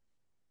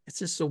 It's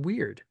just so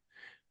weird.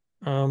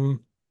 I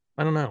don't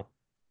know.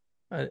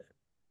 I,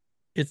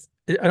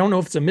 I don't know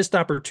if it's a missed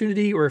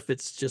opportunity or if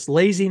it's just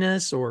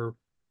laziness or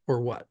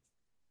what.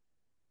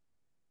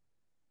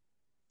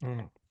 I don't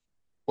know.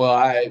 Well,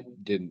 I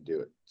didn't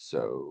do it,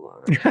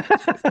 so I can't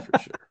say for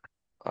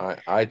sure.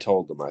 I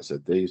told them, I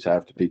said these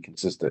have to be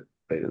consistent.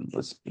 They didn't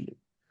listen to me.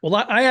 Well,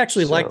 I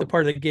actually like the So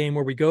part of the game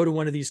where we go to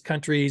one of these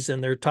countries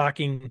and they're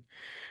talking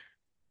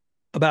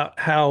about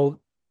how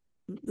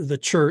the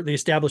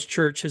established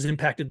church has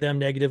impacted them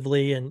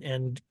negatively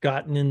and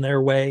gotten in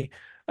their way.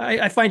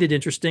 I find it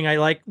interesting. I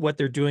like what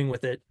they're doing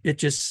with it. It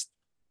doesn't,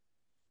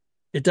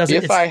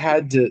 if I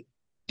had to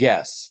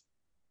guess,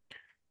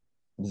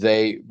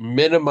 they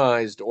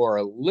minimized or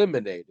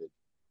eliminated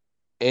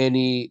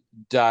any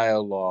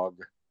dialogue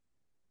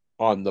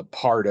on the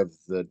part of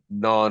the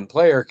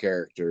non-player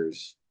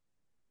characters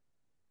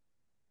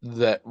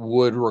that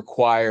would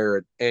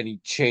require any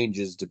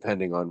changes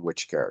depending on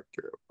which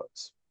character it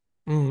was.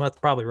 that's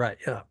probably right.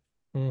 Yeah.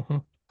 Mm-hmm.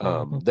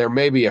 Mm-hmm. There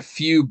may be a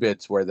few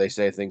bits where they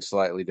say things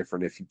slightly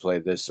different if you play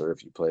this or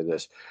if you play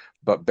this,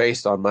 but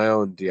based on my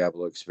own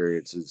Diablo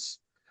experiences,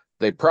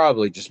 they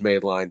probably just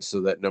made lines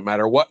so that no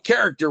matter what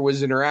character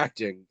was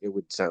interacting, it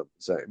would sound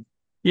the same.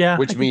 Yeah,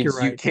 Which I think you're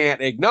means you right.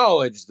 can't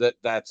acknowledge that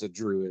that's a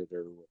druid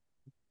or.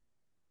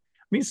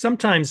 I mean,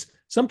 sometimes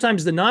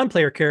the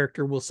non-player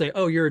character will say,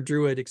 "Oh, you're a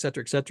druid," et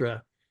cetera, et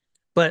cetera.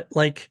 But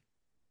like,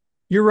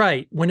 you're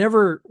right.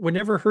 Whenever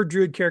her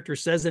druid character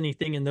says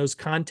anything in those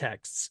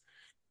contexts,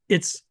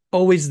 it's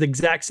always the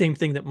exact same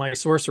thing that my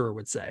sorcerer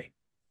would say.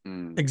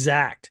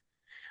 Exact.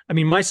 I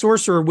mean, my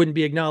sorcerer wouldn't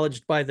be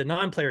acknowledged by the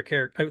non-player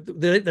character.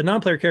 The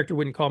non-player character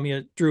wouldn't call me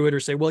a druid or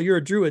say, "Well, you're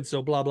a druid,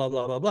 so blah blah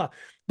blah blah blah."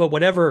 But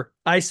whatever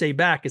I say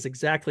back is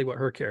exactly what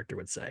her character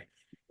would say.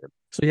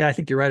 So yeah, I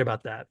think you're right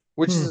about that.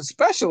 Which is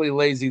especially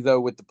lazy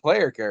though with the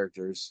player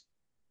characters,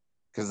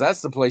 because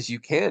that's the place you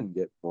can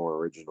get more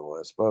original,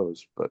 I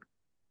suppose. But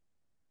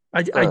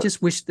I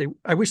just wish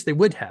I wish they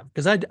would have,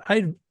 because I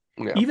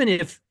yeah. even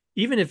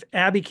if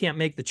Abby can't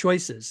make the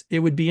choices, it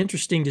would be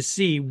interesting to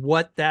see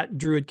what that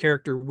druid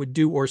character would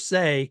do or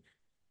say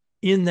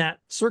in that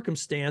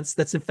circumstance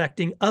that's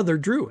affecting other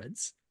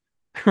druids,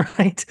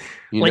 right?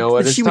 You Like know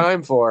what it's she would.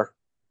 time for?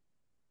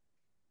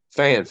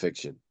 Fan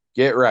fiction.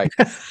 Get right.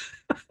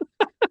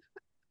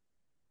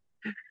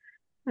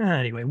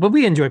 Anyway, but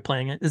we enjoy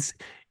playing it.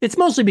 It's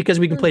mostly because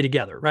we can play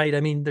together, right? I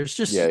mean, there's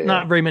just Yeah.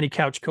 not very many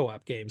couch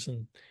co-op games,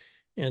 and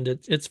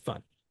it's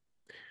fun.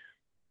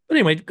 But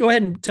anyway, go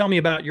ahead and tell me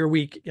about your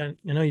week. I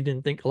know you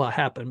didn't think a lot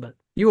happened, but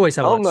you always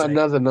have I a don't lot to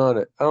got say. nothing on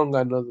it. I don't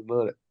got nothing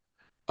on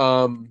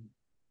it.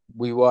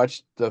 We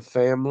watched The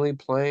Family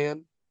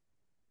Plan.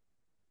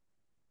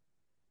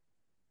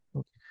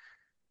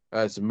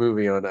 It's a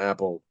movie on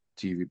Apple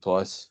TV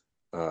Plus.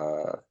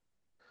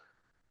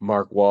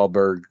 Mark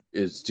Wahlberg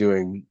is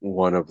doing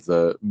one of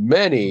the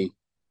many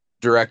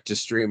direct to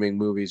streaming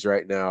movies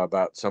right now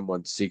about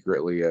someone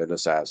secretly an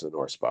assassin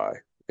or spy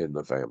in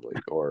the family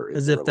or in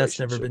As the if that's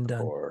never relationship been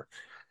done. or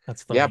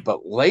That's yeah, funny.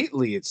 but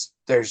lately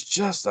there's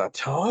just a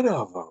ton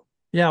of them.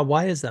 Yeah,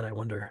 why is that, I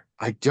wonder?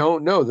 I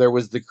don't know. There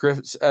was the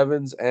Chris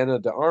Evans, Anna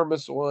de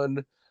Armas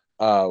one.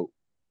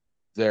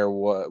 There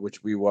was,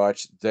 which we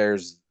watched.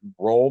 There's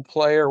Role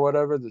Play or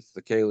whatever. That's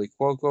the Kaylee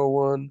Cuoco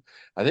one.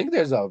 I think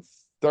there's a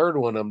third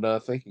one I'm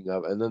not thinking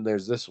of, and then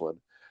there's this one.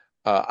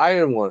 I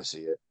didn't want to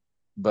see it,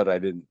 but I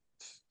didn't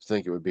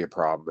think it would be a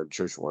problem, and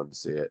Trish wanted to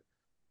see it,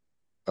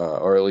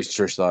 or at least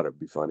Trish thought it'd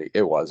be funny.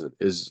 It wasn't.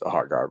 It's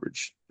hot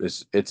garbage.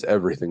 It's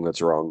everything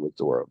that's wrong with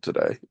the world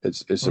today.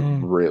 It's a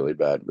really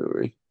bad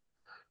movie.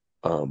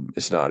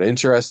 It's not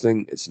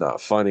interesting. It's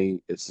not funny.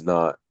 It's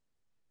not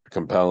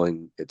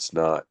compelling.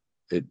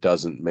 It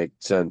doesn't make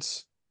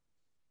sense.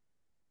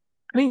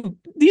 I mean,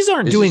 these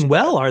aren't It's doing just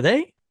well, bad. are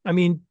they? I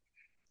mean,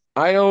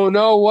 I don't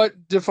know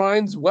what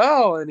defines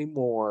well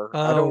anymore.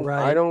 oh, I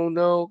right. don't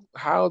know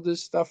how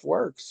this stuff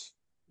works.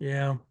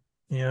 Yeah.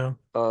 Yeah.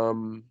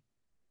 And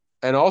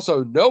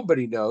also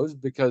nobody knows,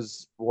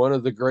 because one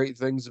of the great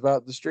things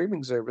about the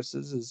streaming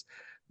services is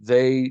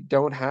they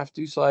don't have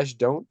to /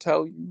 don't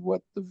tell you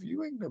what the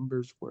viewing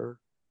numbers were.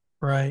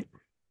 Right.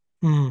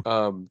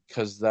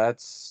 Because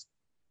that's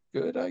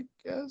good, I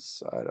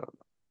guess. I don't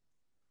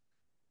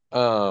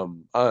know.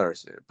 I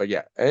understand. But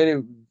yeah,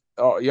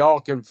 y'all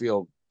can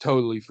feel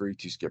totally free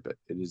to skip it.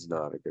 It is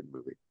not a good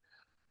movie.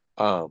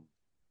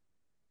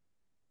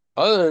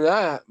 Other than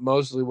that,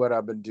 mostly what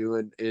I've been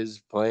doing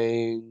is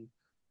playing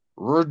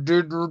Red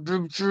Dead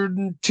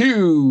Redemption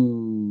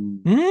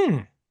 2. Hmm.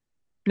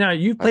 Now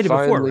you've I played it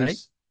before, finally right?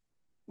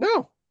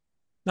 no,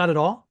 Not at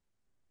all.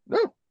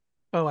 no,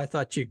 Oh, I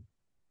thought you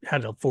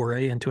had a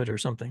foray into it or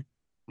something.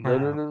 no,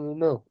 no, Wow. no, no,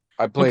 no.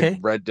 I played Okay.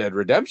 Red Dead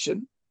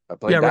Redemption. I Yeah.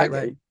 played Right. that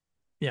Right. game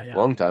Yeah. a Yeah.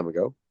 long time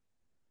ago.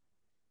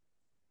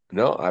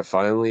 No, I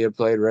finally have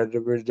played Red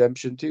Dead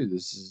Redemption 2.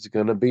 This is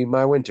gonna be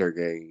my winter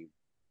game.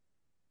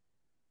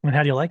 And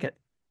how do you like it?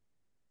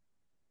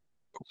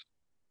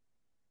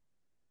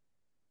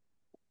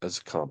 That's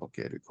a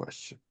complicated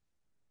question.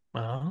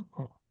 Oh.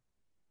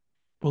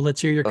 Well,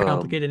 let's hear your Um,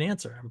 complicated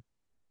answer. I'm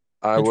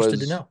I interested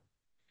to was know.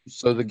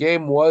 so the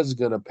game was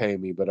gonna pay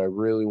me, but I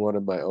really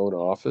wanted my own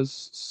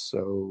office.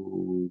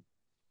 So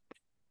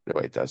no,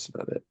 wait, that's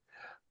not it.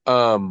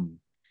 Um,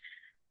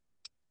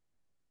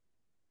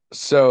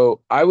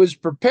 so I was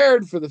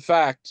prepared for the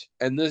fact,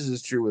 and this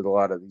is true with a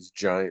lot of these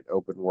giant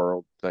open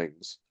world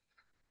things.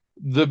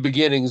 The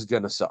beginning's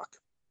gonna suck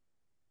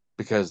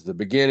because the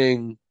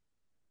beginning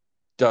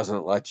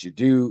doesn't let you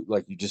do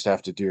like you just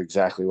have to do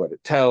exactly what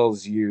it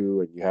tells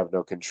you and you have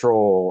no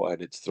control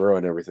and it's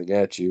throwing everything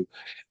at you.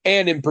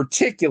 And in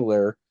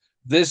particular,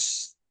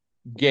 this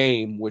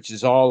game, which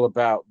is all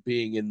about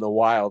being in the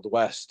Wild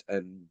West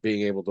and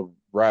being able to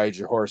ride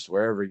your horse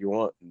wherever you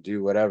want and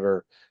do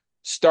whatever,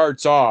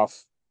 starts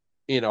off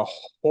in a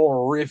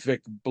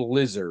horrific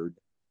blizzard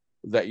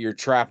that you're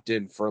trapped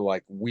in for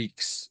like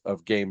weeks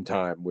of game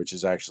time, which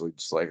is actually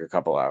just like a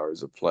couple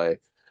hours of play.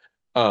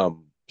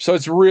 So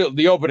it's real.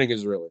 The opening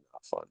is really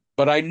not fun,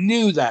 but I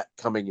knew that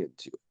coming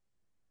into it,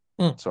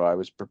 Hmm. so I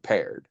was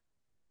prepared.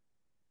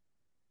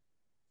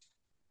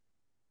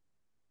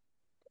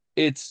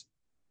 It's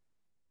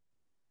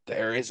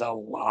there is a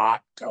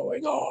lot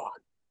going on.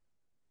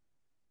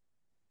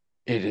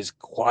 It is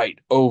quite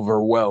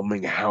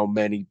overwhelming how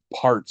many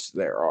parts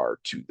there are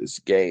to this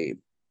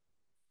game,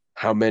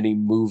 how many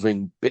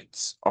moving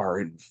bits are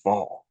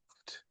involved.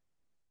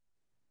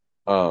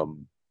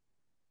 Um,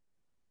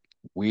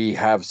 we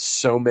have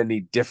so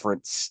many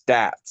different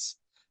stats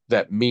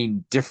that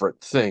mean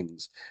different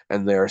things,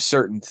 and there are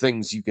certain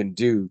things you can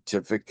do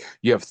to fix.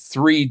 You have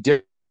three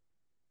different.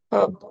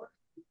 Oh boy.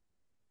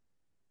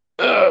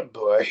 Oh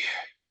boy.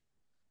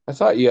 I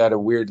thought you had a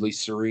weirdly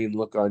serene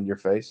look on your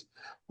face.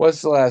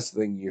 What's the last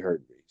thing you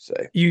heard me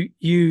say?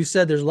 You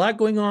said there's a lot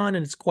going on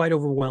and it's quite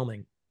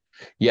overwhelming.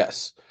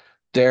 Yes.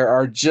 There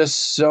are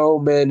just so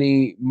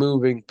many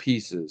moving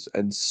pieces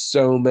and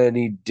so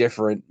many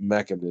different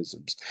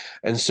mechanisms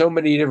and so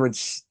many different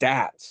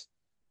stats.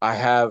 I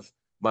have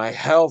my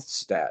health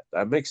stat.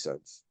 That makes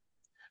sense.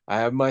 I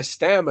have my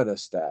stamina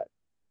stat.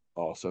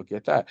 Also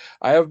get that.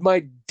 I have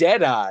my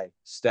Deadeye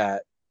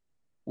stat,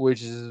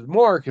 which is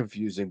more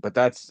confusing, but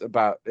that's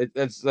about it.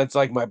 That's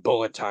like my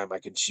bullet time. I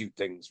can shoot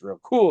things real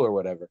cool or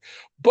whatever.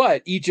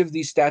 But each of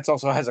these stats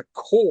also has a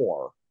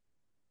core,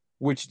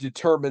 which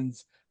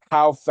determines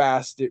how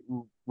fast it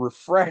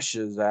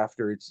refreshes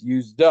after it's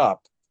used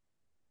up.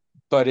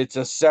 But it's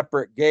a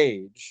separate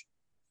gauge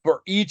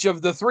for each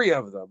of the three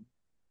of them,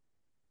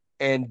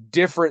 and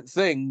different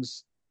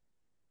things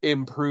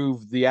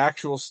improve the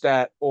actual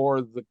stat or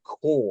the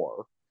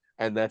core,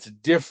 and that's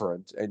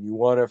different. And you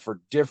want it for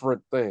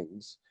different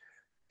things,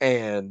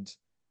 and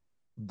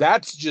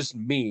that's just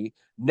me.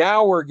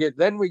 Now we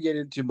get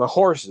into my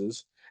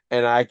horses,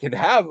 and I can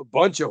have a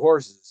bunch of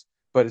horses,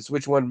 but it's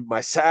which one my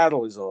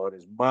saddle is on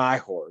is my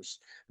horse.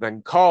 And I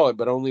can call it,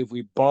 but only if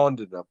we bond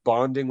enough.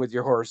 Bonding with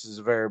your horse is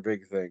a very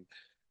big thing.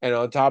 And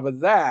on top of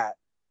that,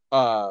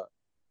 uh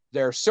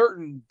there are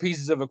certain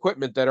pieces of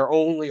equipment that are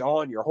only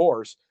on your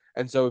horse.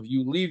 And so if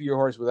you leave your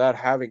horse without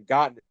having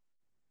gotten it,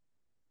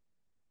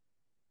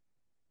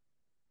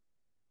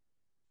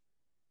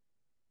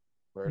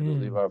 where did we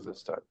leave Hmm. off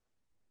this time?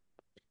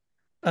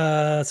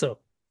 So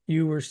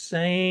you were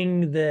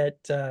saying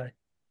that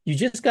you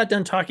just got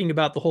done talking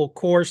about the whole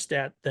core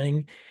stat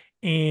thing,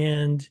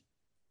 and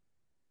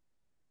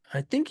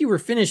I think you were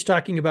finished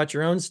talking about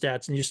your own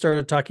stats, and you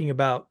started talking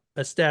about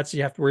stats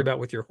you have to worry about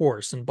with your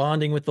horse and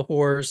bonding with the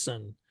horse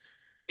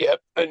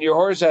Yep. And your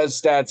horse has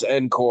stats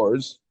and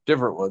cores,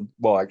 different ones.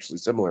 Well, actually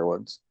similar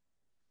ones.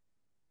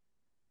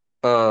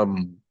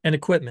 and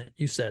equipment.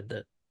 You said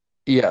that.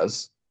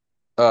 Yes.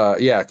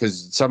 Yeah,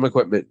 because some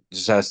equipment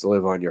just has to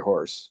live on your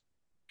horse.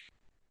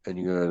 And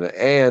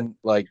and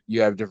like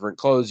you have different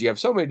clothes. You have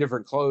so many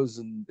different clothes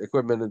and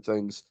equipment and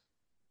things,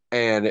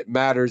 and it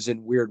matters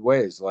in weird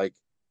ways. Like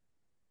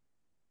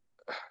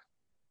I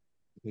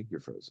think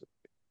you're frozen.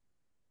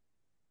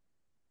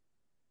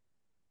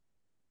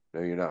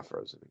 No, you're not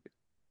frozen again.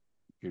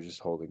 You're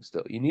just holding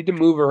still. You need to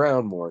move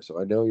around more, so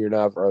I know you're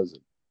not frozen.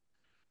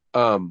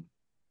 Um,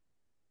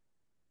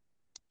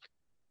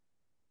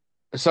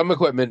 some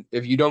equipment,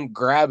 if you don't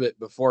grab it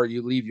before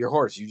you leave your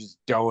horse, you just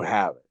don't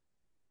have it.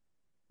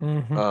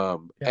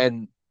 Hmm. Yeah.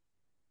 And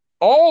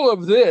all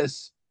of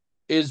this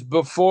is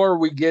before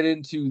we get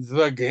into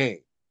the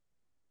game.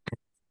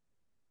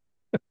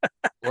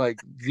 Like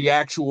the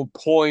actual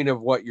point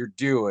of what you're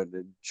doing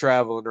and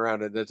traveling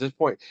around. And at this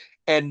point,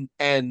 and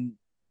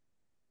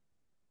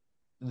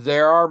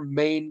there are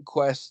main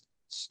quest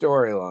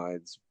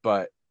storylines,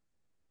 but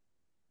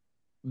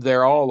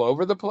they're all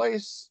over the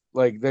place.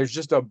 Like there's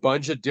just a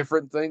bunch of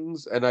different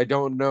things, and I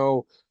don't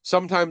know.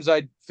 Sometimes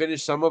I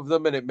finish some of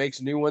them and it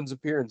makes new ones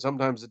appear, and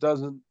sometimes it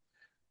doesn't.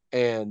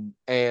 And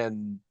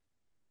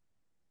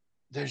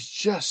there's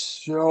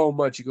just so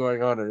much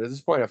going on, and at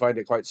this point I find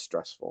it quite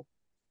stressful.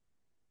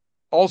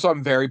 Also,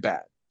 I'm very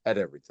bad at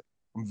everything.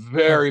 I'm Oh,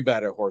 very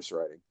bad at horse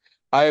riding.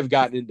 I have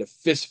gotten into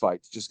fist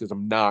fights just because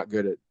I'm not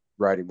good at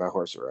riding my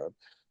horse around.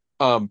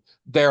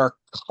 There are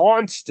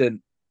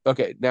constant.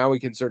 Okay, now we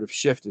can sort of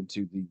shift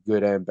into the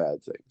good and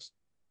bad things.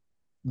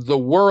 The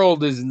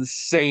world is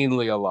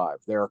insanely alive.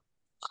 There are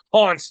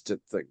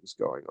constant things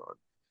going on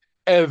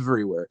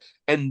everywhere,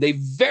 and they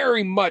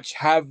very much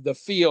have the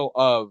feel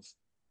of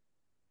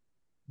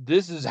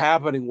this is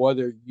happening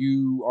whether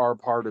you are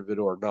part of it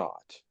or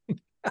not.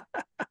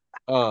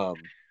 Um,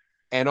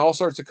 and all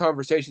sorts of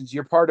conversations.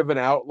 You're part of an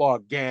outlaw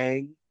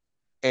gang,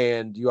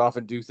 and you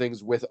often do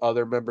things with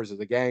other members of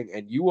the gang,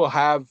 and you will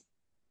have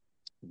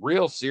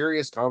real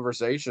serious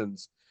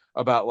conversations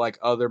about like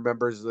other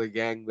members of the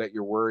gang that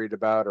you're worried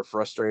about or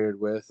frustrated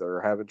with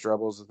or having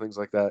troubles and things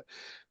like that.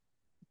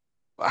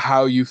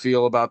 How you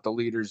feel about the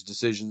leader's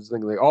decisions,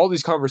 things like all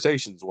these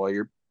conversations while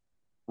you're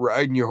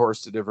riding your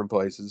horse to different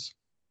places.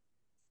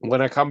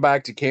 When I come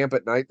back to camp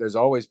at night, there's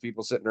always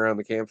people sitting around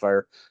the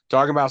campfire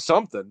talking about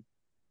something,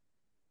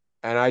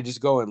 and I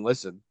just go and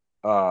listen.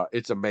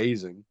 It's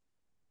amazing.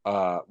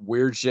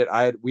 Weird shit.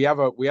 We have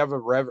a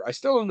rev. I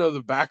still don't know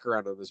the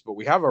background of this, but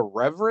we have a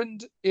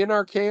reverend in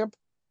our camp,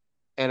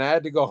 and I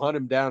had to go hunt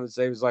him down and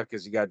save his life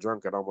because he got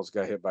drunk and almost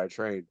got hit by a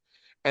train.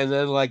 And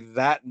then like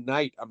that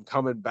night, I'm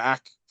coming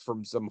back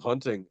from some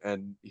hunting,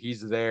 and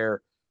he's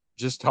there,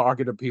 just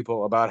talking to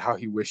people about how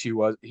he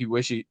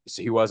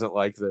wasn't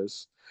like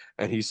this,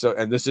 and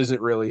this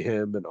isn't really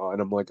him, and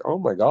I'm like, oh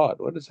my god,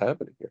 what is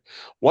happening here?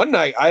 One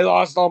night, I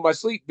lost all my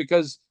sleep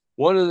because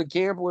one of the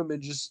camp women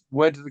just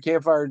went to the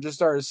campfire and just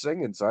started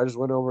singing, so I just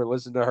went over and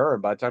listened to her,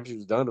 and by the time she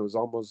was done, it was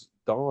almost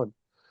dawn.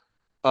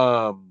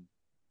 Um,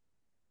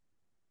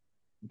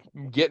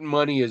 Getting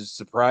money is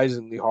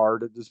surprisingly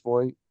hard at this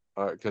point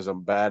because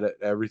I'm bad at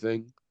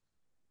everything.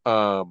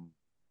 Um,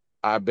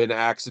 I've been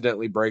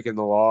accidentally breaking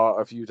the law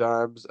a few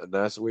times, and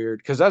that's weird.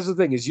 Because that's the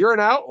thing is you're an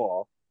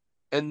outlaw,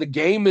 and the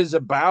game is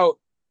about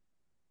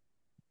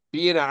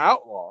being an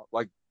outlaw,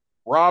 like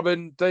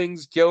robbing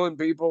things, killing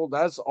people.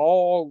 That's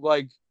all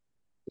like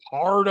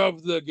part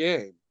of the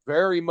game.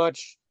 Very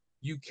much,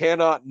 you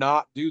cannot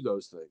not do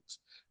those things.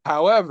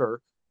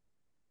 However,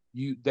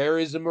 there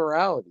is a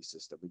morality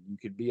system, and you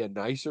can be a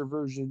nicer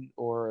version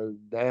or a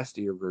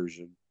nastier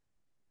version,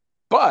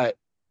 but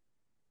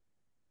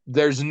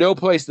there's no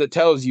place that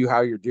tells you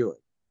how you're doing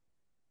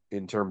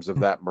in terms of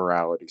that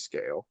morality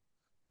scale.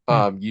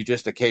 hmm. You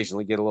just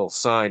occasionally get a little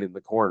sign in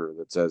the corner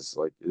that says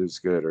like it's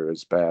good or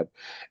it's bad,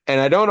 and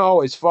I don't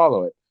always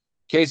follow it.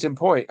 Case in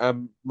point,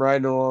 I'm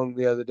riding along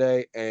the other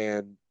day,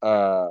 and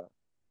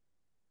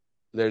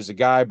there's a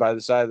guy by the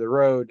side of the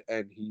road,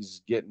 and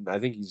I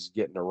think he's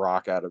getting a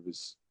rock out of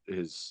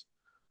his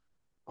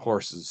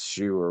horse's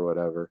shoe or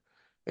whatever.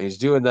 And he's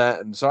doing that,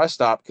 and so I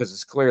stopped because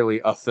it's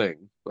clearly a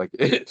thing. Like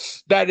the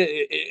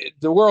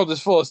world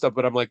is full of stuff,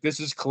 but I'm like, this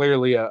is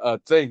clearly a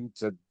thing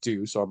to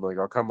do. So I'm like,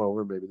 I'll come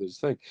over. Maybe there's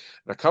a thing.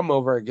 And I come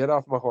over and get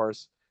off my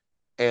horse,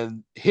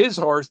 and his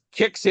horse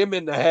kicks him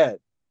in the head,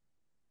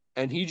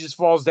 and he just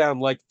falls down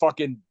like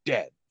fucking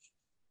dead.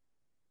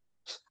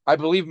 I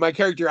believe my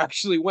character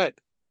actually went,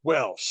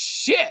 well,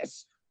 shit,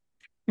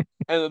 and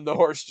then the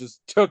horse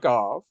just took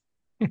off,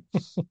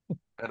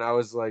 and I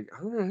was like,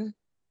 all right.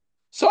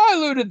 So I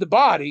looted the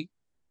body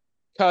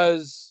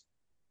because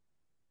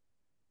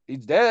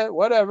he's dead,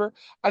 whatever.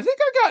 I think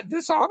I got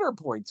dishonor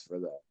points for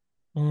that.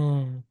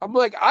 Mm. I'm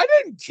like, I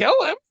didn't kill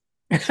him.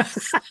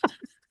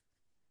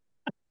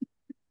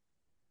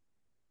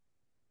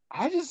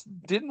 I just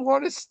didn't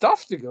want his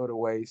stuff to go to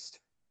waste.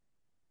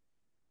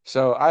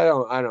 So I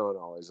don't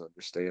always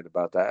understand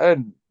about that.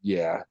 And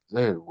yeah,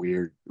 there are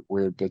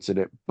weird bits in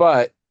it.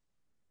 But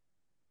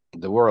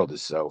the world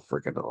is so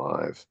freaking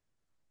alive.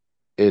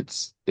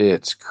 It's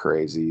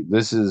crazy.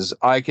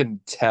 I can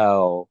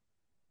tell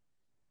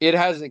it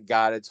hasn't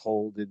got its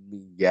hold in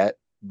me yet,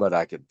 but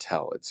I can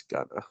tell it's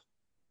gonna.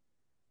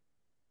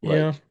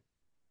 Yeah. Like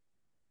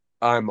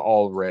I'm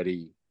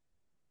already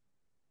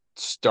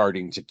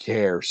starting to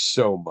care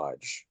so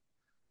much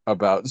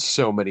about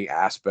so many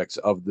aspects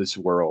of this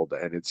world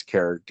and its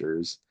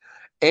characters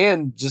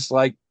and just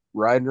like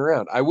riding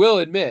around. I will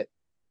admit,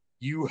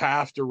 you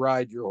have to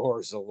ride your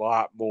horse a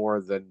lot more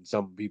than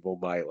some people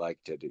might like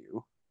to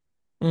do.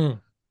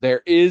 Mm.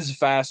 There is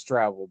fast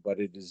travel, but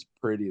it is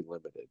pretty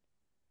limited.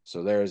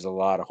 So there's a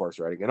lot of horse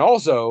riding. And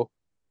also,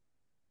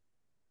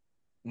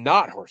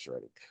 not horse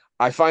riding.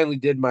 I finally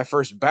did my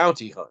first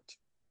bounty hunt.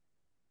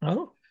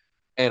 Oh.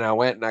 And I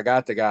went and I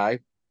got the guy.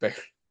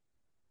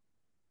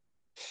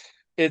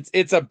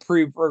 It's a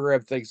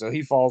pre-programmed thing, so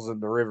he falls in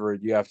the river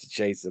and you have to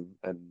chase him,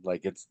 and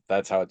like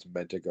that's how it's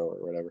meant to go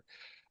or whatever.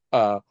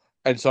 Uh,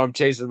 and so I'm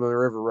chasing him in the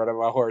river, running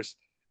my horse,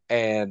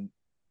 and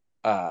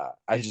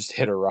I just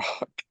hit a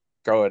rock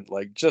going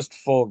like just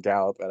full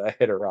gallop, and I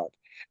hit a rock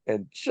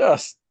and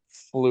just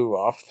flew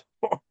off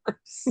the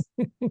horse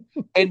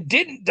and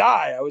didn't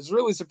die. I was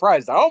really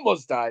surprised. I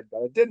almost died, but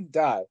I didn't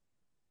die.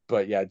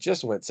 But yeah,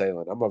 just went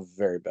sailing. I'm a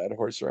very bad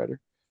horse rider.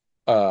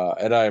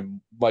 And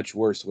I'm much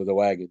worse with a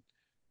wagon.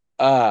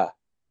 Uh,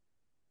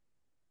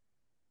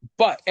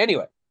 but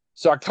anyway,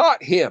 so I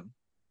caught him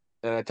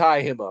and I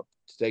tie him up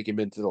to take him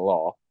into the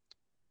law.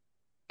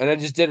 And I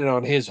just did it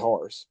on his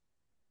horse.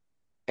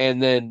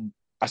 And then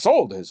I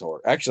sold his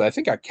horse. Actually, I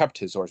think I kept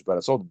his horse, but I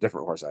sold a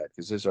different horse I had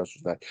because his horse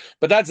was bad.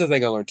 But that's the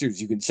thing I learned too,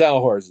 is you can sell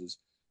horses.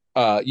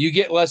 You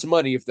get less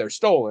money if they're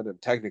stolen, and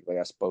technically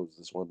I suppose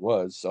this one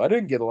was, so I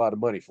didn't get a lot of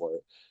money for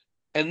it.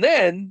 And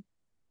then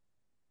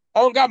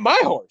I got my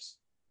horse.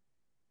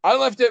 I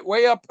left it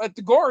way up at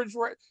the gorge,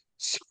 where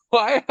so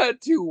I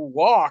had to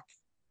walk,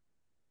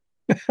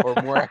 or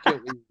more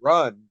accurately,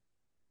 run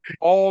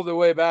all the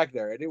way back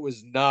there, and it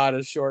was not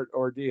a short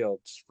ordeal.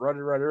 Just run,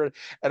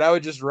 and I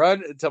would just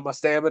run until my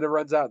stamina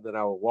runs out, and then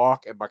I would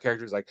walk, and my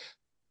character's like,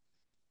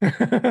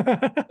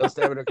 the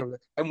stamina comes.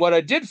 And what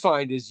I did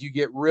find is you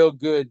get real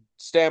good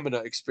stamina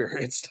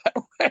experience that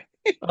way.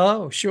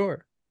 Oh,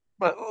 sure.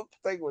 My little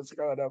thing was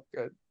going up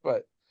good,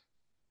 but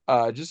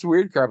just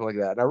weird crap like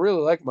that. And I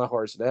really like my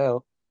horse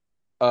now.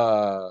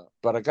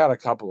 But I got a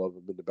couple of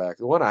them in the back.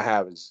 The one I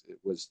have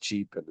was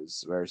cheap and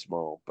is very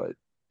small, but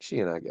she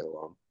and I get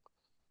along.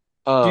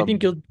 Do you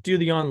think you'll do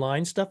the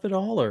online stuff at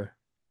all, or?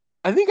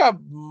 I think I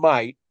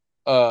might,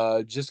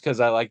 just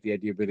because I like the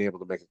idea of being able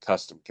to make a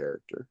custom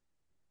character.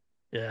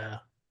 Yeah,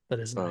 that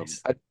is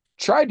nice. I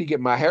tried to get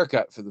my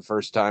haircut for the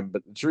first time,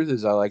 but the truth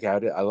is, I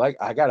got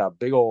a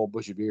big old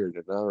bushy beard,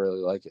 and I don't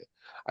really like it.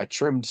 I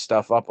trimmed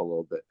stuff up a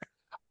little bit.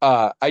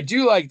 I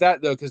do like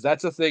that though, because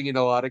that's a thing in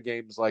a lot of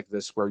games like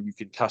this where you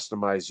can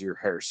customize your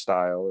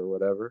hairstyle or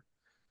whatever.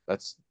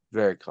 That's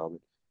very common.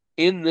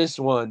 In this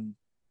one,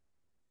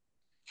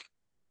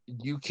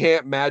 you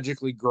can't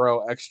magically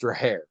grow extra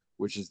hair,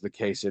 which is the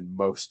case in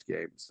most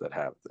games that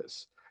have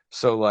this.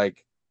 So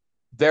like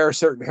there are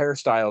certain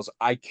hairstyles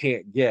I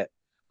can't get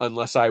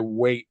unless I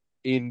wait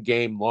in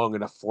game long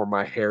enough for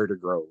my hair to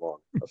grow long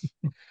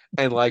enough.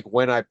 And like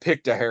when I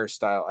picked a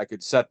hairstyle, I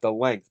could set the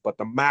length, but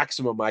the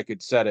maximum I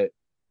could set it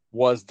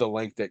was the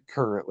length it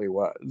currently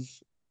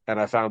was. And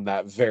I found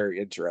that very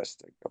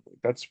interesting. I'm like,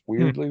 that's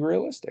weirdly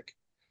realistic.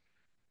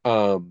 I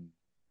don't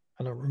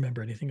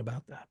remember anything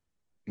about that.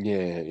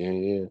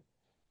 Yeah.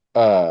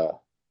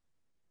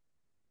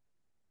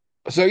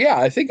 So yeah,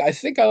 I think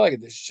I like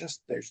it.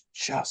 There's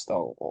just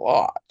a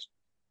lot.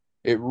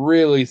 It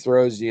really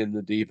throws you in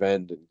the deep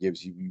end and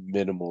gives you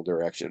minimal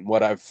direction.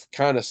 What I've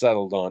kind of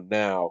settled on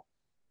now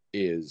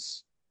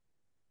is,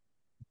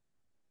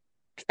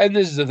 and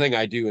this is the thing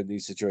I do in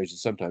these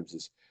situations sometimes,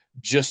 is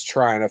just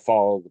trying to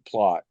follow the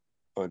plot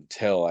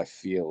until I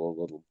feel a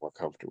little more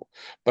comfortable.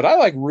 But I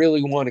like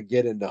really want to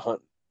get into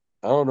hunting.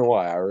 I don't know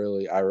why. I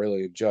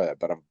really enjoy it,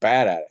 but I'm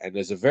bad at it. And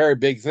there's a very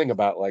big thing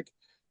about like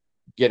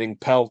getting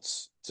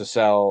pelts to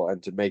sell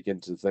and to make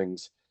into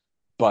things,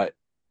 but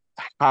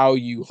how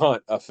you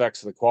hunt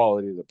affects the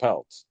quality of the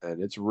pelts,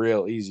 and it's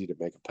real easy to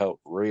make a pelt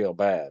real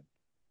bad.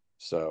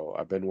 So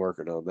I've been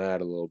working on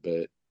that a little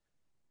bit.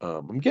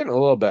 I'm getting a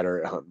little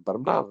better at hunting, but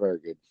I'm not very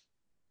good.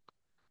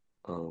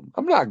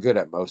 I'm not good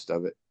at most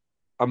of it.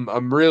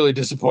 I'm really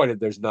disappointed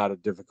there's not a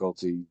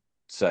difficulty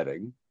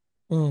setting,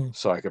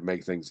 so I can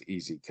make things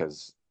easy,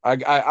 because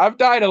I've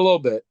died a little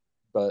bit,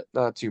 but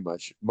not too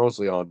much.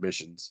 Mostly on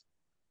missions,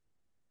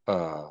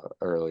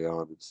 early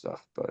on and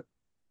stuff. But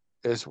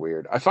it's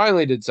weird. I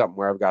finally did something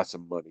where I've got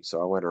some money,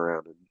 so I went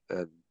around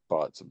and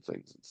bought some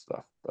things and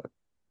stuff. But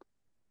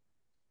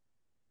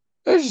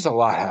there's just a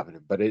lot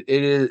happening. But it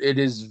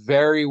is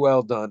very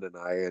well done, and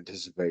I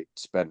anticipate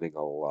spending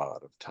a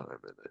lot of time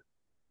in it.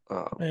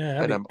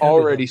 And I'm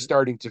already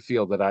starting to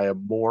feel that I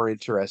am more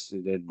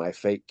interested in my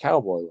fake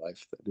cowboy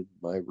life than in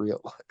my real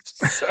life.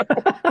 So,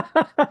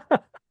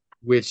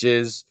 which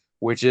is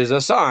a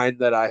sign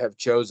that I have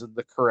chosen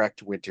the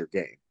correct winter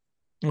game.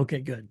 Okay,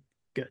 good.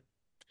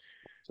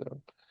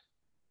 So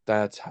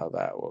that's how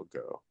that will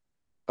go.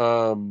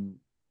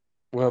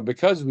 Well,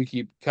 because we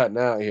keep cutting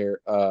out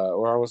here,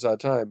 we're almost out of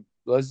time.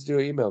 Let's do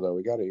an email though.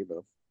 We got an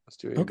email. Let's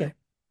do it. Okay.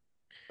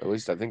 At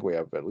least I think we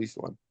have at least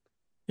one.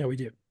 Yeah, we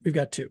do. We've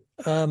got two.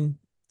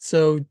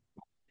 So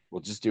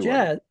we'll just do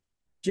one.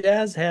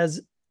 Jazz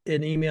has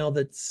an email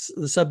that's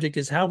the subject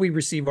is how we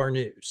receive our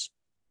news.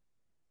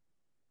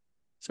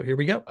 So here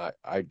we go.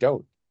 I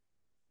don't.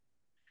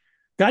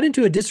 Got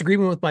into a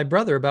disagreement with my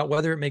brother about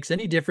whether it makes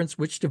any difference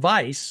which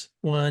device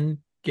one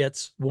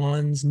gets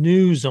one's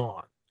news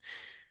on.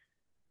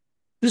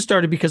 This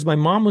started because my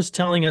mom was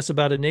telling us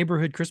about a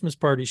neighborhood Christmas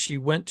party she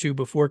went to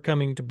before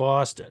coming to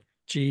Boston.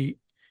 She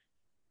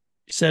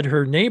said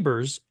her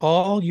neighbors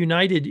all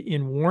united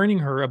in warning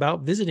her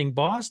about visiting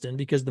Boston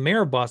because the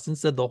mayor of Boston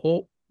said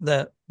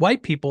that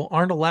white people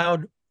aren't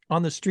allowed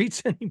on the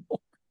streets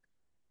anymore.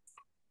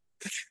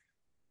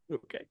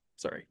 Okay,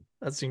 sorry.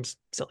 That seems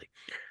silly.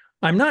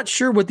 I'm not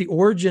sure what the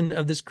origin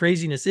of this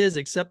craziness is,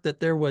 except that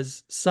there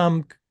was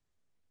some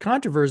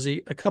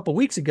controversy a couple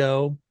weeks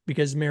ago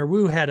because Mayor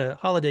Wu had a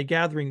holiday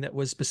gathering that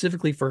was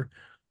specifically for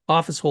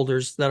office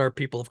holders that are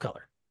people of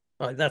color.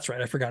 That's right.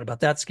 I forgot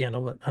about that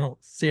scandal, but I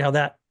don't see how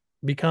that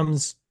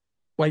becomes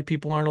white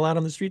people aren't allowed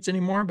on the streets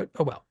anymore. But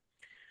oh well.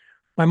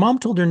 My mom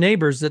told her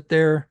neighbors that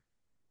there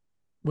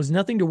was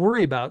nothing to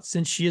worry about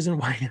since she isn't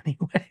white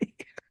anyway.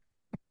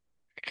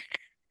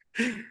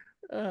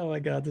 Oh my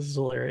God, this is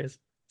hilarious.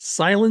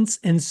 Silence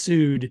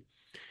ensued.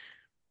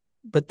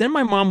 But then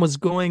my mom was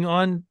going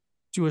on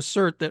to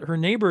assert that her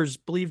neighbors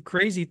believe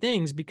crazy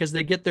things because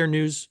they get their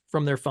news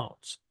from their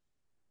phones.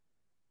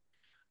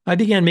 I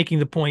began making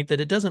the point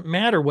that it doesn't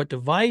matter what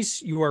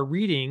device you are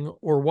reading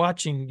or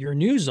watching your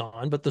news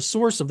on, but the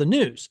source of the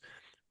news.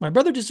 My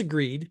brother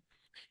disagreed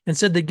and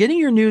said that getting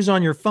your news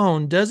on your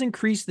phone does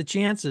increase the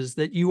chances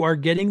that you are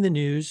getting the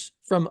news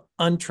from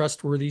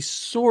untrustworthy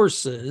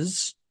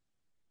sources.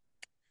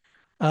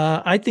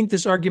 I think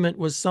this argument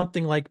was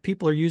something like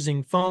people are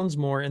using phones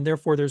more, and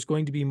therefore there's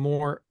going to be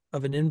more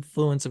of an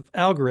influence of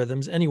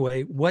algorithms.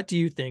 Anyway, what do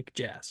you think,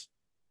 Jazz?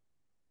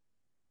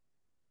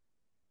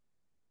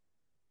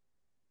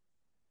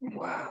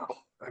 Wow.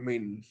 I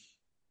mean,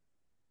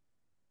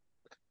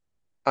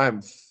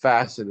 I'm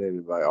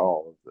fascinated by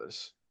all of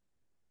this.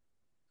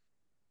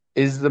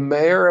 Is the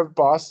mayor of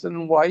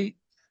Boston white?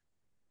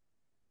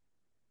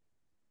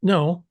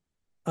 No,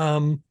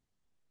 um,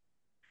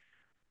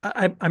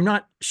 I'm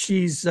not.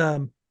 She's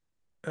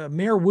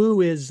Mayor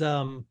Wu is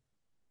I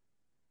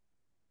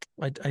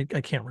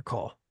can't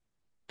recall.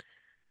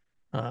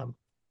 Um,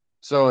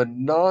 So a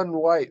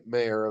non-white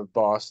mayor of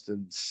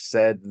Boston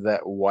said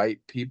that white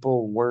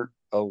people weren't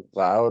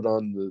allowed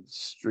on the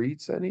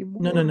streets no, no,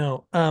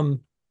 anymore. no.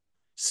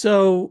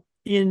 So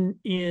in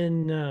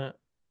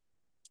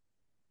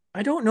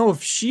I don't know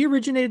if she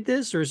originated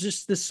this or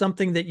is this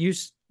something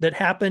that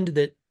happened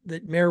that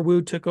Mayor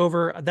Wu took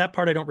over. That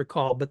part I don't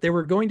recall, but they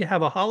were going to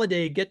have a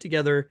holiday get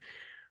together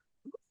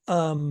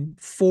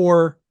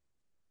for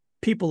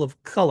people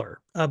of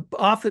color,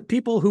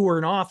 people who were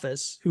in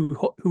office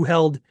who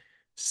held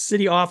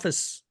city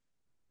office,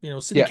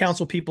 city Yes.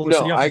 council people or No,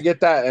 city I office. get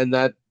that, and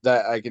that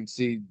I can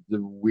see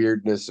the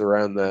weirdness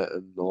around that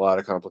and a lot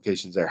of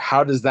complications there.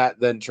 How does that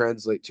then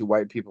translate to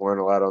white people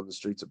aren't allowed on the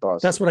streets of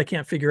That's Boston? what I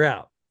can't figure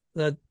out.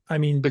 That I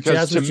mean, Because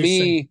Jazz to was just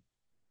saying. me,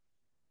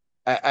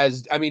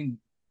 as I mean,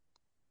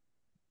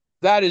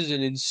 that is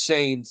an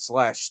insane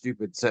slash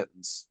stupid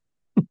sentence,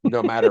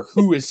 no matter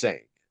who is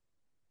saying.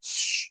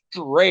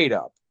 Straight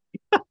up.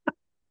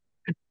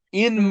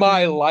 In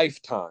my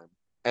lifetime,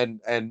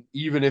 and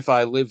even if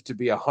I live to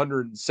be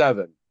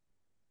 107,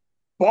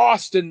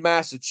 Boston,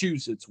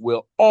 Massachusetts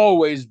will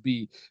always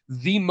be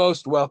the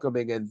most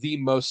welcoming and the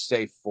most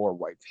safe for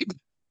white people.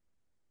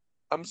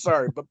 I'm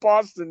sorry, but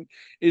Boston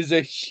is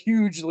a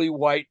hugely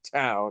white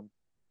town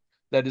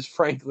that is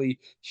frankly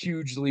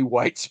hugely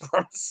white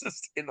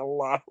supremacist in a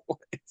lot of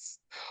ways.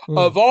 Mm.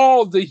 Of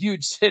all the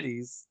huge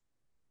cities,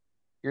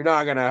 you're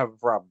not gonna have a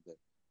problem there.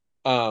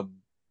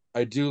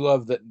 I do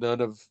love that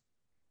none of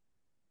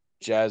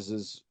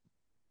Jazz's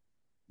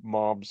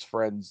mom's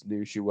friends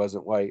knew she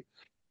wasn't white.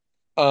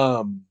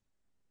 Um,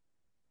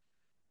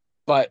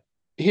 but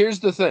here's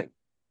the thing.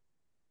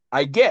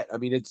 I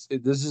mean,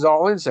 this is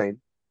all insane.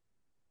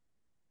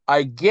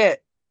 I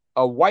get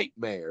a white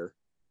mayor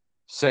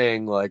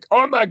saying like,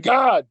 "Oh my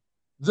God,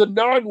 the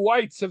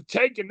non-whites have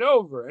taken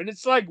over," and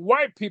it's like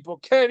white people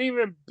can't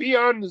even be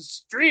on the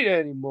street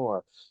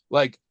anymore.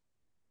 Like,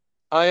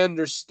 I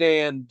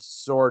understand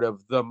sort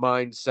of the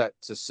mindset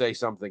to say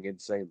something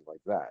insane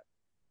like that,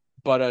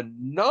 but a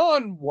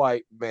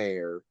non-white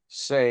mayor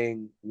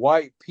saying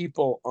white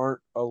people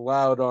aren't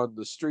allowed on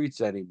the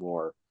streets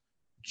anymore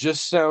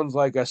just sounds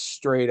like a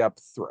straight up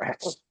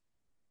threat.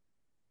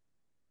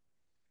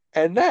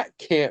 And that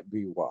can't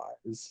be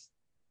wise.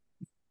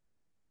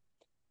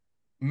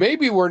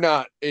 Maybe we're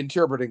not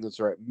interpreting this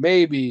right.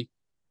 Maybe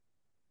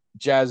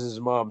Jazz's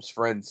mom's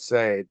friend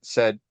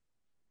said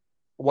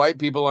white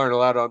people aren't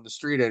allowed on the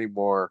street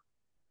anymore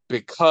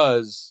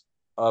because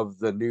of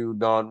the new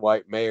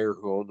non-white mayor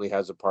who only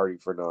has a party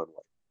for non-white.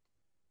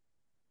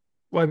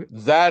 Well,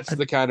 That's I,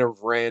 the kind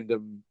of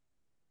random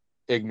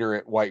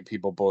ignorant white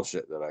people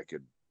bullshit that I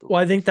could well,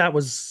 I believe. think that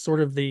was sort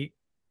of the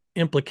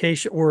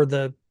implication or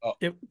Oh,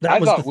 that I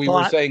was the thought we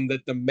were thought. saying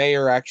that the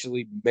mayor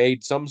actually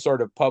made some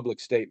sort of public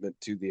statement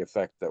to the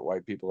effect that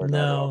white people are not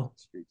allowed on No,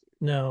 the streets.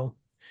 no.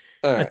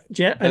 All right, I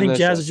then think that's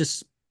Jazz fine. is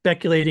just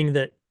speculating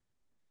that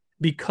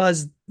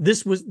because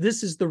this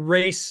is the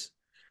race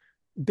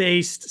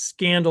based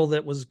scandal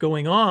that was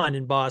going on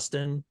in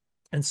Boston,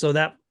 and so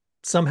that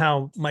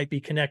somehow might be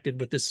connected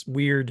with this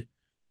weird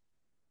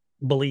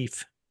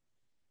belief,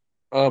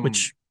 Um,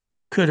 which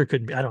could or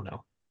could be. I don't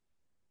know.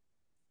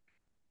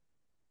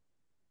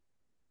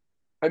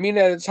 I mean,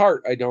 at its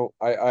heart, I don't.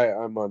 I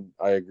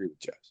agree with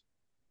Jess.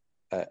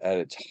 At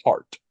its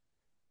heart,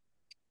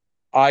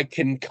 I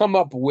can come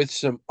up with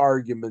some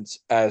arguments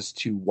as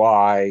to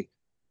why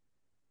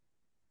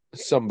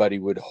somebody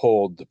would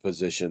hold the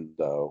position,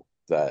 though,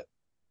 that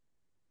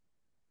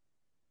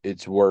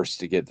it's worse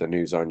to get the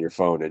news on your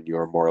phone, and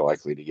you're more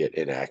likely to get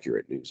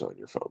inaccurate news on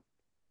your phone.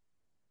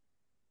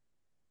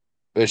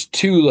 There's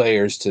two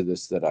layers to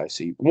this that I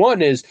see.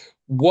 One is,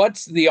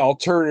 what's the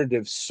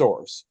alternative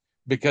source?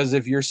 Because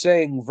if you're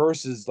saying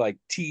versus like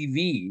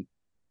TV,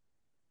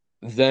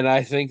 then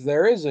I think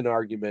there is an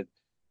argument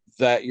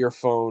that your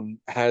phone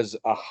has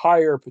a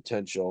higher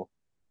potential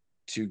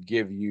to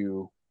give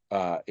you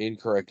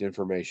incorrect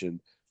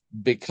information,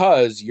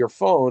 because your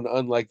phone,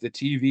 unlike the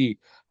TV,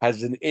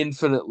 has an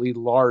infinitely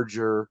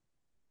larger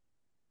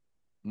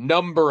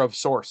number of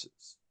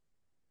sources.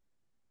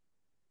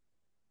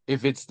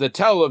 If it's the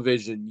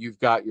television, you've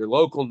got your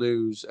local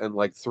news and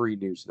like 3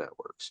 news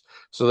networks.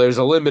 So there's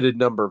a limited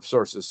number of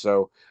sources.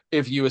 So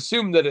if you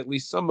assume that at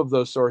least some of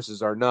those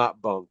sources are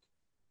not bunk,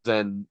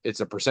 then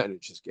it's a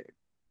percentages game.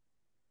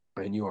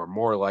 And you are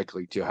more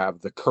likely to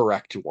have the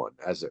correct one,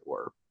 as it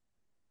were.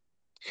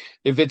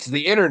 If it's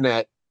the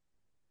internet,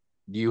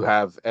 you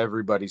have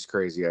everybody's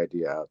crazy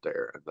idea out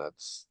there, and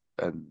that's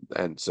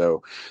and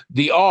so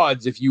the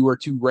odds, if you were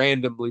to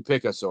randomly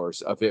pick a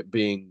source, of it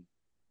being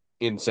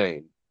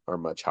insane are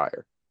much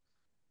higher.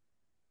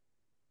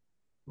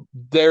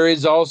 There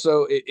is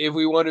also, if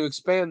we want to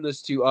expand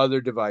this to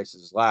other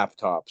devices,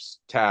 laptops,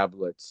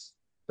 tablets,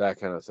 that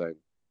kind of thing,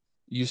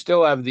 you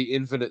still have the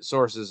infinite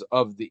sources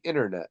of the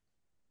internet.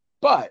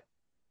 But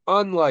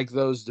unlike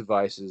those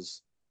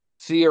devices,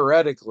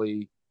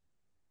 theoretically,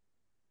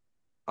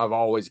 I've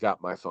always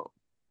got my phone.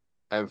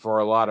 And for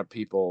a lot of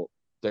people,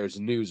 there's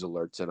news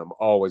alerts, and I'm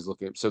always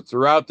looking. So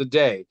throughout the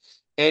day,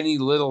 any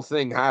little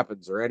thing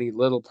happens, or any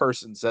little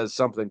person says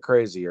something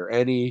crazy, or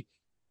any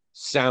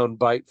sound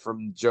bite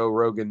from Joe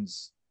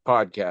Rogan's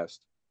podcast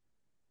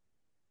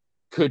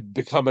could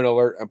become an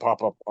alert and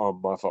pop up on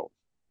my phone.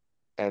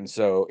 And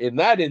so in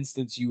that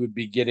instance, you would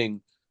be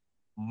getting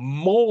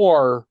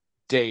more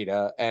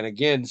data. And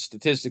again,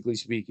 statistically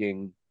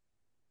speaking,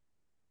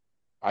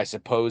 I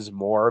suppose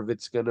more of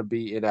it's going to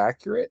be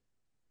inaccurate,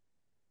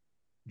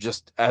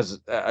 just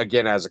as,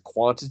 again, as a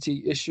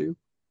quantity issue.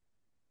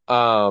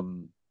 But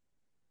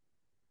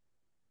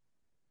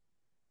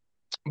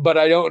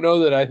I don't know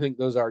that I think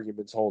those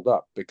arguments hold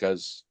up,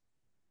 because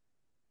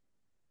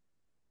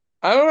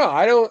I don't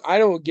know. I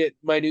don't get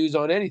my news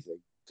on anything,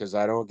 because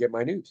I don't get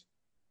my news.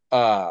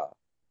 Yeah,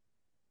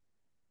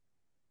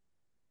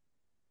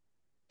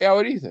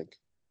 what do you think?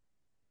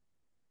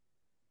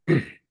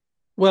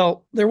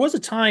 Well, there was a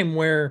time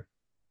where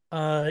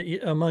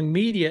among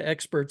media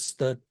experts,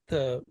 there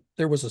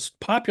was a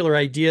popular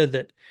idea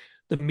that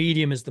the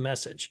medium is the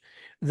message,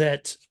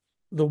 that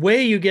the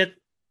way you get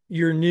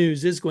your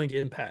news is going to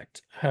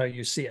impact how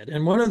you see it.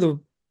 And one of the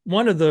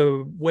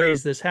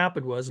ways this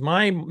happened was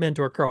my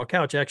mentor, Carl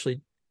Couch,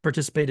 actually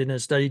participated in a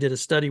study, did a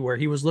study where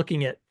he was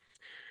looking at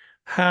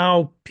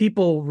how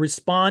people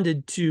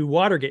responded to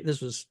Watergate.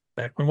 This was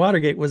back when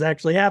Watergate was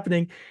actually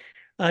happening,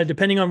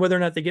 depending on whether or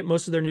not they get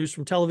most of their news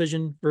from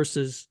television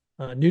versus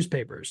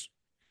newspapers.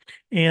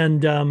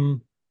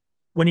 And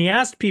when he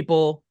asked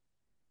people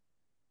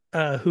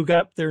who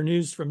got their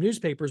news from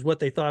newspapers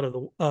what they thought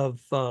of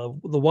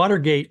the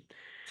Watergate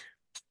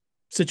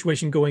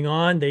situation going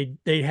on, they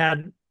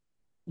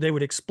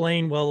would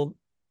explain, well,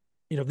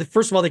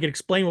 first of all, they could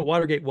explain what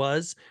Watergate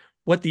was,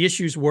 what the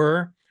issues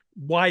were,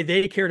 why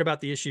they cared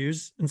about the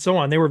issues, and so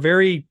on. They were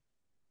very,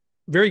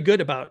 very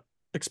good about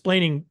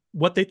explaining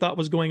what they thought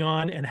was going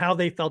on and how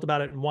they felt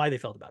about it and why they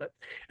felt about it.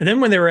 And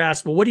then when they were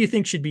asked, well, what do you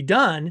think should be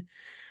done?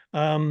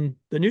 The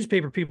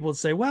newspaper people would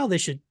say, well, they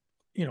should,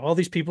 all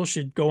these people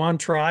should go on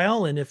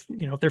trial. And if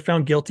they're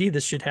found guilty,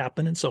 this should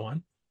happen, and so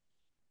on.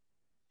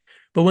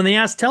 But when they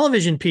asked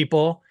television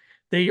people,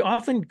 they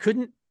often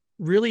couldn't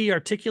really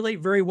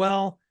articulate very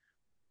well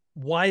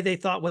why they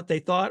thought what they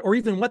thought, or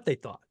even what they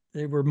thought.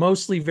 They were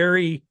mostly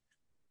very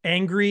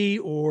angry,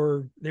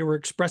 or they were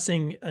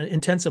expressing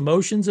intense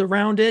emotions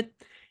around it.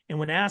 And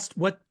when asked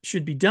what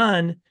should be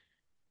done,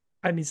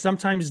 I mean,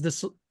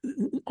 sometimes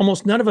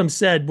almost none of them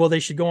said, well, they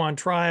should go on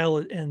trial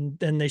and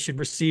then they should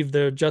receive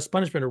the just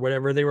punishment or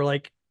whatever. They were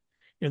like,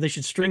 they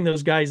should string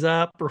those guys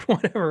up or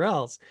whatever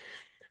else.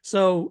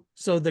 So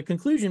the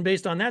conclusion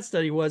based on that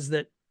study was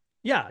that,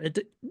 yeah,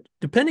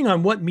 depending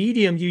on what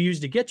medium you use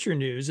to get your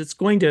news, it's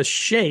going to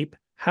shape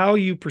how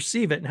you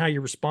perceive it and how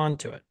you respond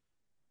to it.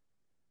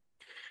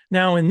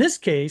 Now, in this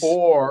case,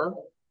 or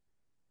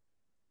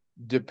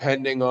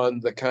depending on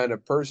the kind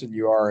of person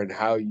you are and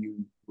how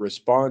you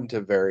respond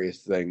to various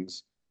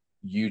things,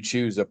 you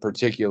choose a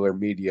particular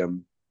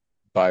medium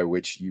by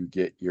which you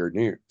get your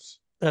news.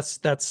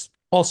 That's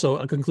also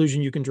a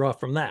conclusion you can draw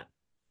from that.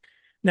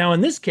 Now,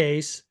 in this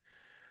case,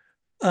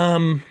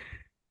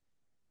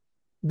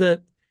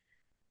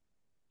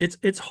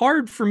 it's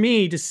hard for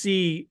me to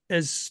see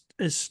as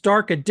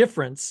stark a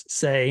difference,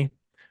 say,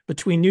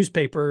 between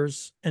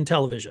newspapers and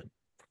television,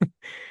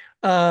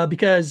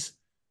 because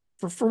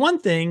for one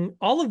thing,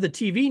 all of the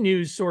TV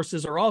news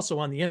sources are also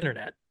on the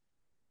internet,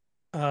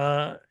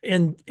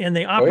 and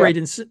they operate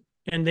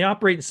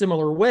in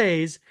similar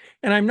ways.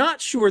 And I'm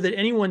not sure that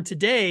anyone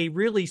today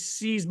really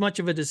sees much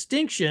of a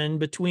distinction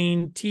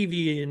between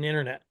TV and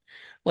internet,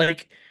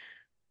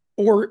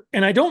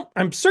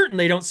 I'm certain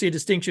they don't see a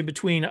distinction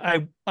between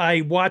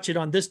I watch it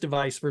on this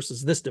device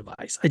versus this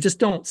device. I just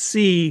don't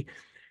see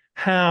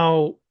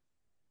how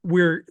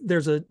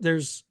there's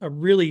a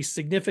really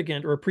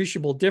significant or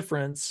appreciable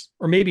difference,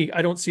 or maybe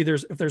I don't see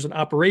if there's an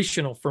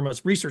operational, from a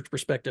research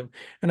perspective,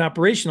 an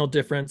operational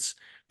difference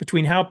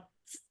between how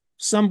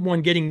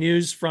someone getting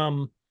news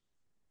from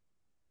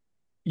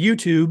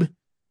YouTube,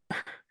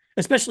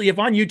 especially if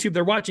on YouTube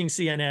they're watching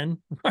CNN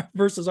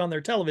versus on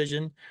their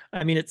television.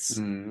 I mean, it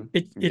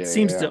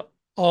seems to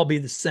all be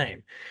the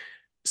same.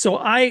 So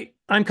I'm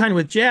kind of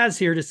with Jazz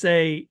here to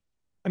say,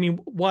 I mean,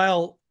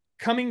 while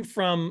coming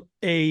from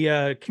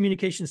a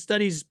communication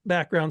studies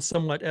background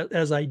somewhat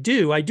as I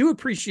do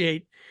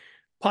appreciate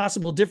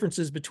possible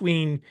differences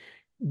between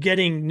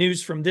getting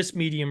news from this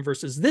medium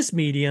versus this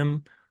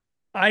medium.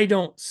 I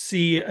don't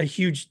see a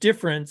huge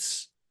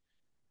difference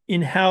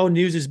in how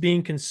news is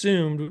being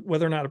consumed,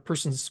 whether or not a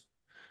person's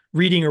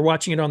reading or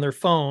watching it on their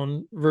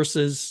phone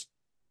versus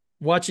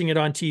watching it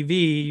on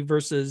TV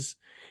versus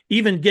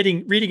even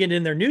reading it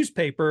in their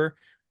newspaper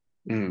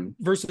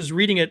versus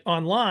reading it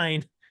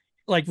online,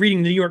 like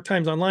reading the New York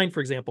Times online, for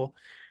example.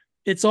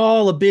 It's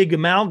all a big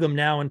amalgam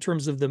now in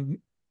terms of the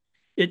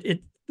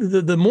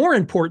more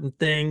important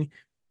thing,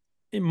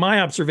 in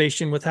my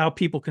observation, with how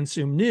people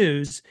consume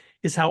news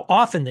is how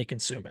often they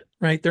consume it,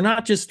 right? They're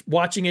not just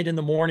watching it in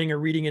the morning or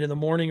reading it in the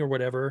morning or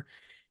whatever.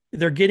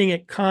 They're getting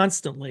it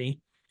constantly.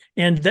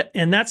 And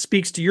that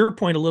speaks to your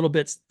point a little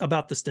bit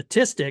about the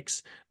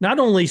statistics. Not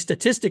only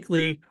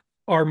statistically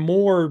are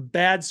more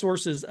bad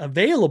sources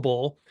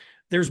available,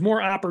 there's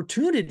more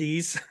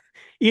opportunities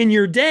in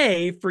your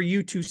day for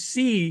you to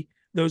see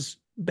those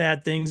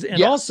bad things.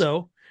 And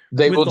also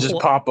they will just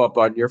pop up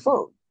on your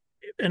phone.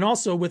 And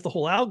also with the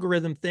whole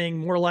algorithm thing,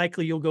 more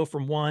likely you'll go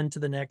from one to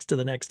the next, to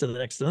the next, to the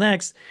next, to the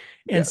next,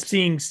 and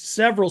seeing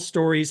several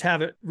stories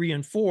have it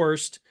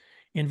reinforced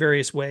in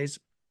various ways.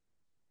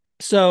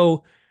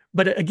 So,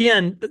 but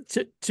again,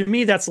 to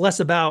me, that's less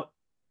about,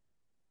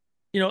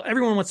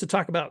 everyone wants to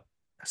talk about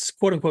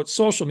quote unquote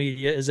social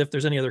media as if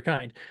there's any other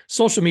kind.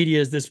 Social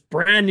media is this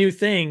brand new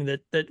thing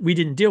that we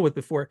didn't deal with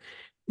before.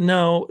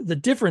 No, the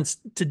difference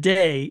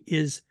today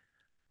is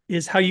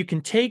how you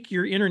can take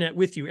your internet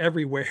with you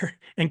everywhere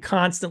and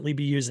constantly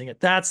be using it.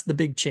 That's the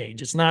big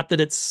change. It's not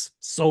that it's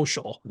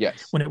social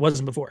when it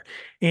wasn't before.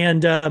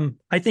 And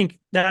I think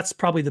that's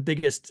probably the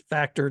biggest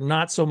factor,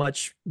 not so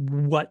much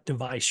what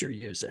device you're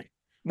using.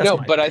 That's no,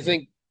 but opinion. I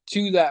think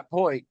to that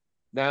point,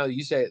 now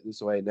you say it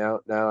this way,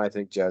 now I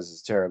think Jazz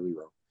is terribly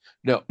wrong.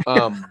 No,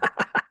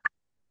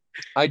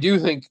 I do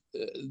think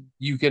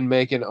you can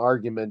make an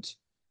argument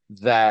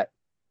that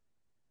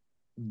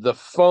the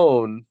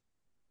phone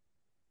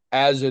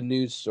as a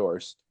news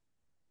source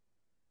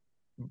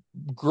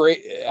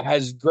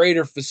has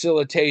greater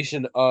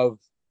facilitation of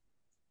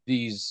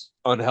these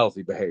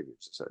unhealthy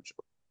behaviors.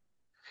 Essentially,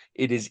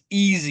 it is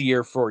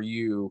easier for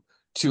you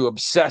to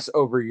obsess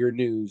over your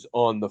news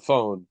on the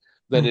phone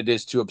than it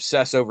is to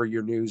obsess over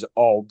your news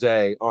all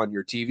day on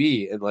your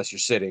TV, unless you're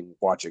sitting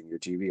watching your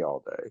TV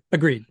all day.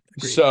 Agreed.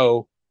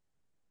 So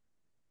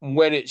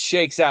when it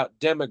shakes out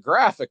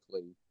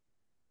demographically,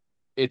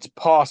 it's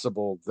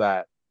possible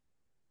that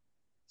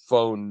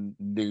phone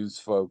news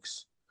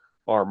folks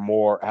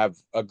have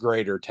a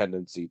greater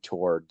tendency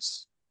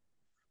towards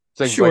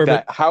things like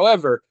that.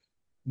 However,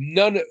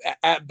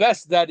 at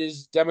best, that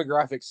is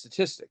demographic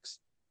statistics.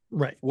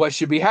 Right. What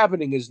should be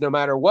happening is no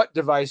matter what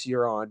device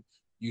you're on,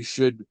 you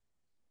should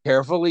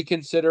carefully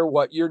consider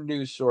what your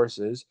news source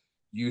is.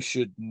 You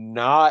should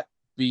not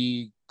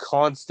be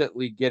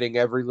constantly getting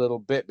every little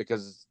bit,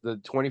 because the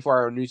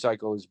 24-hour news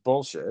cycle is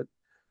bullshit.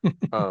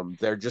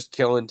 They're just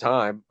killing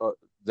time.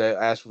 They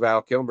asked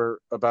Val Kilmer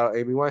about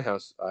Amy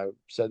Winehouse. I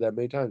said that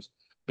many times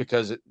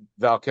because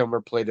Val Kilmer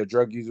played a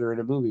drug user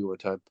in a movie one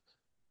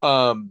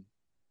time.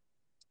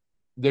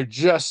 They're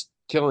just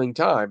killing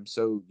time.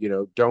 So,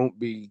 don't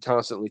be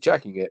constantly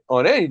checking it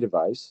on any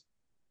device,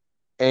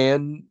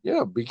 and,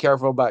 be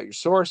careful about your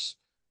source.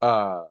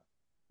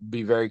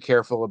 Be very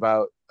careful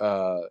about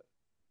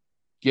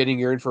getting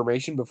your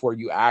information before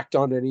you act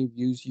on any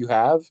views you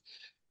have,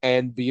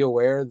 and be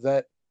aware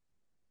that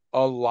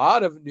a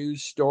lot of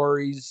news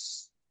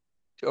stories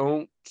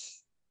don't.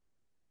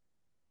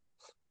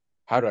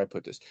 How do I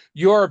put this?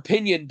 Your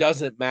opinion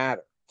doesn't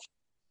matter.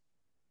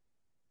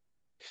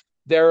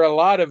 There are a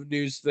lot of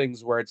news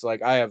things where it's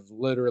like, I have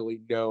literally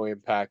no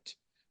impact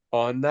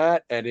on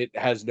that, and it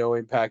has no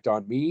impact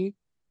on me.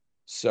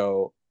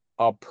 So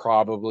I'll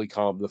probably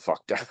calm the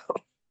fuck down.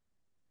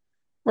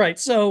 Right.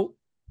 So,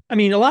 I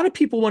mean, a lot of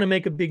people want to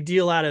make a big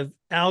deal out of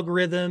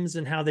algorithms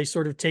and how they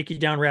sort of take you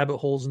down rabbit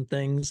holes and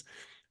things.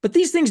 But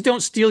these things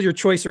don't steal your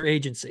choice or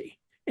agency.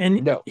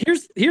 And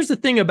here's the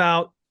thing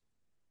about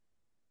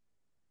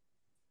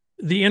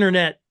the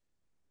internet,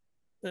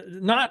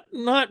 not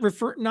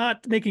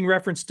making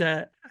reference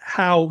to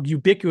how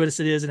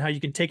ubiquitous it is and how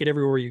you can take it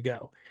everywhere you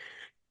go.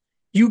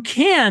 You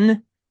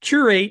can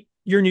curate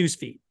your news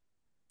feed.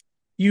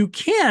 You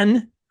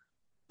can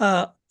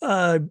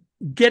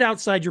get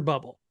outside your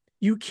bubble.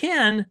 you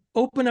can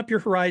open up your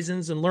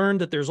horizons and learn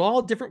that there's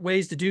all different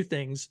ways to do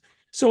things.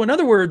 So in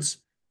other words,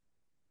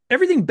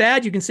 everything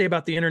bad you can say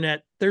about the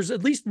internet, there's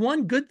at least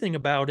one good thing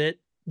about it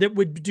that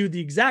would do the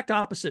exact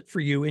opposite for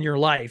you in your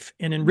life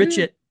and enrich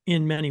it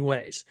in many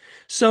ways.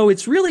 So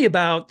it's really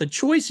about the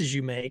choices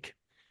you make.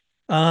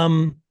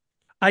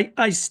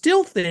 I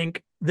still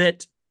think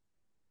that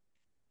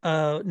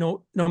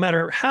no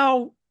matter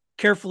how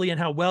carefully and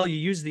how well you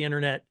use the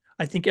internet,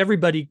 I think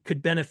everybody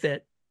could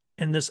benefit.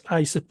 And this,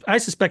 I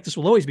suspect this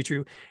will always be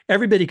true.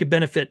 Everybody could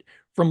benefit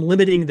from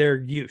limiting their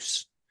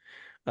use.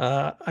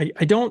 I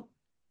don't,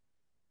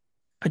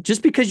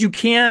 just because you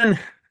can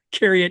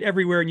carry it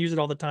everywhere and use it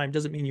all the time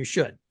doesn't mean you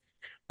should.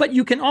 But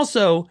you can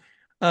also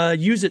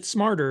use it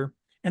smarter.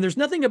 And there's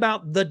nothing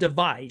about the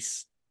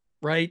device,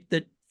 right,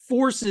 that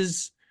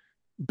forces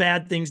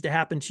bad things to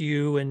happen to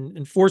you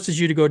and forces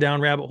you to go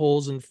down rabbit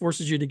holes and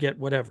forces you to get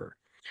whatever.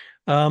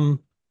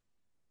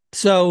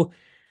 So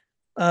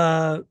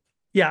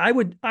yeah, I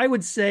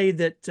would say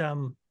that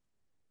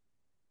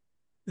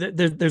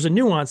there's a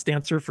nuanced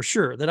answer for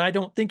sure, that I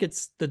don't think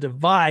it's the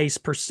device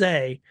per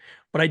se,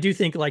 but I do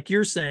think, like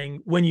you're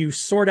saying, when you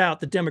sort out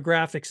the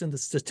demographics and the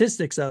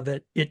statistics of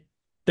it,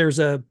 there's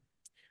a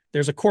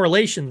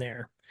correlation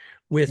there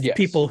with Yes.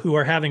 people who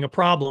are having a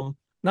problem,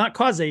 not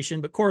causation,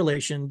 but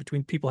correlation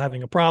between people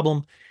having a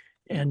problem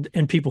and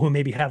people who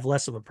maybe have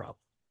less of a problem.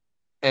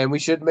 And we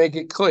should make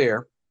it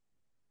clear,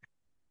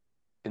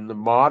 in the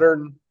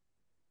modern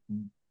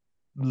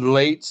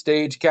late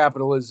stage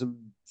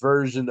capitalism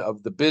version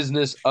of the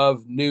business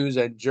of news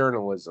and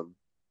journalism,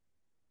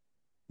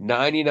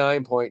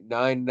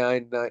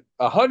 99.999,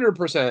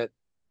 100%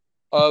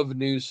 of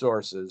news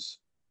sources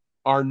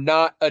are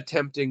not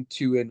attempting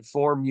to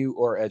inform you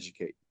or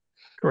educate.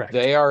 Correct.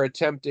 They are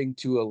attempting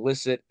to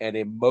elicit an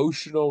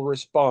emotional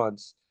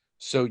response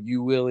so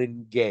you will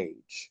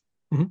engage.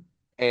 Mm-hmm.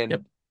 And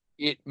Yep.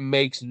 It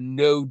makes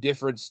no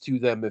difference to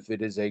them if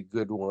it is a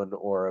good one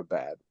or a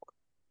bad one.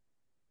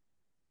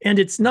 And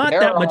it's not there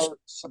that much. Are a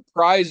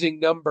surprising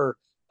number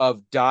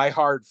of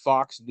diehard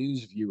Fox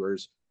News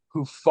viewers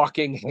who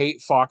fucking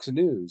hate Fox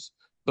News,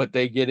 but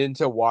they get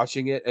into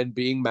watching it and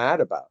being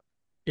mad about it.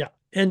 Yeah.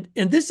 And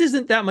this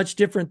isn't that much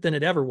different than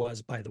it ever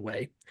was, by the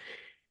way.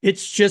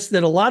 It's just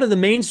that a lot of the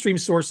mainstream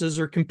sources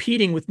are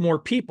competing with more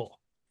people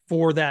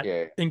for that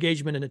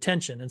engagement and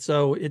attention. And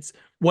so it's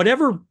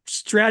whatever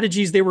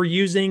strategies they were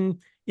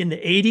using in the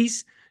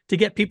 80s to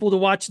get people to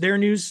watch their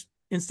news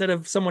instead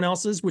of someone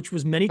else's, which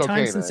was many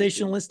times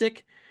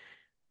sensationalistic.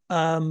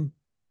 80s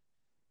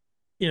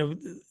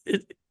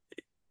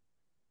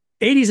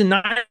and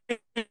 90s.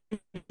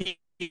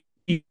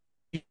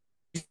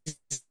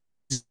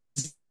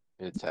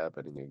 It's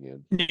happening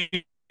again.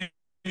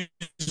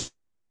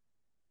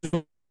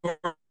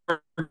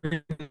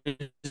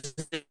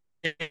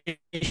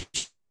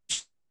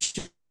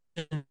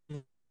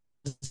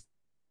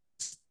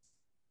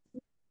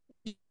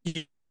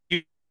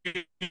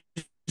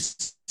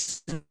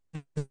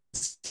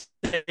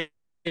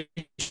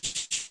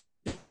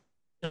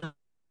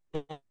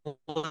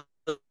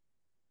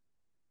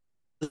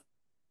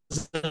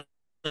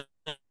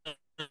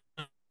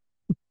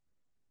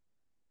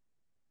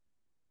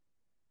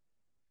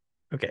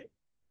 Okay.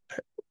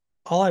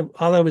 All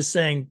I was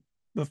saying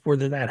before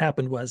that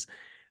happened was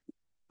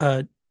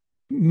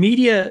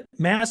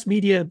mass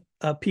media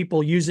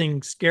people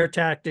using scare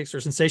tactics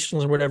or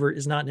sensationalism or whatever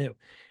is not new.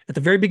 At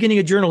the very beginning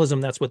of journalism,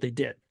 that's what they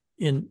did.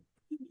 In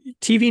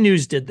TV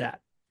news did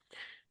that.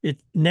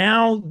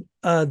 Now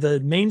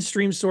the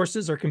mainstream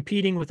sources are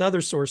competing with other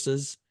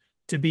sources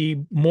to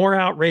be more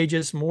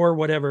outrageous, more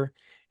whatever.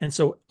 And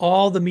so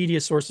all the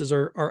media sources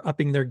are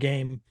upping their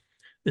game.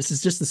 This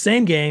is just the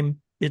same game.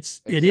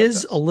 It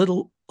is a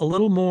little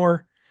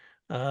more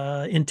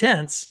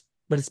intense,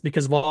 but it's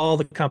because of all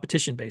the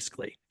competition,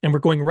 basically. And we're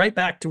going right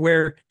back to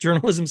where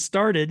journalism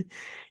started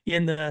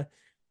in the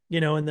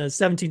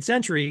 17th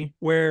century,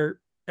 where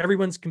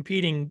everyone's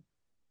competing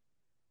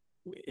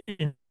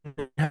in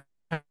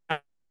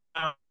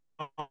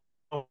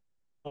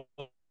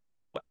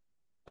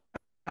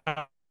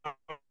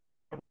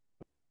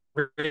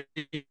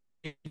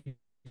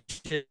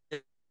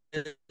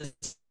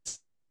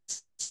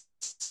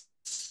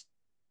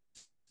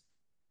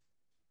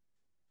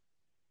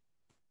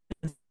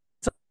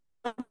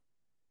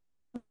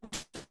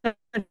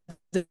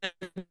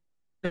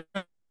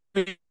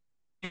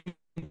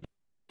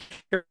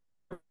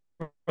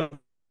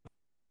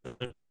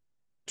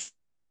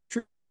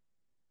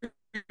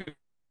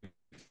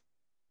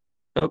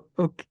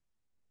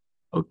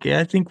Okay,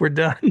 I think we're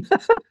done.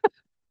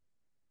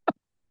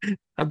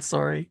 I'm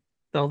sorry.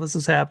 All this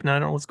is happening. I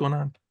don't know what's going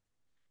on.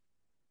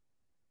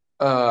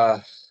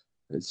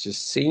 It's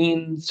just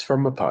scenes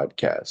from a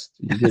podcast.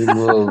 You're getting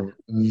little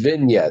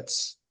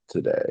vignettes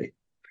today.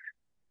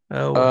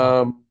 Oh,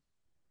 wow.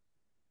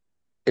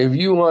 If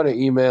you want to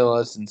email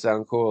us and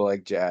sound cool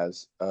like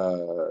jazz,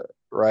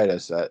 write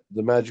us at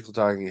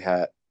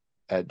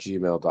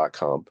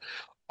themagicaltalkinghat@gmail.com.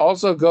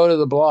 Also, go to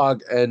the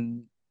blog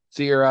and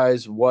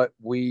theorize what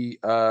we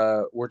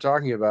were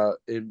talking about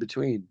in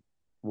between.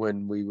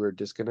 when we were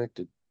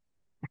disconnected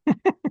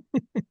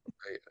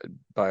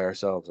by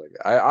ourselves. Like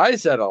I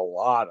said a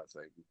lot of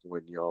things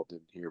when y'all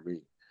didn't hear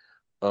me.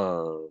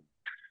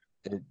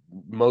 And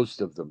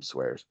most of them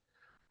swears.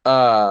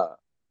 Go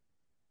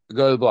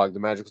to the blog,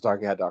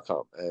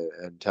 themagicaltalkinghat.com,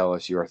 and tell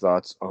us your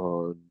thoughts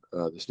on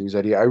this news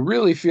idea. I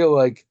really feel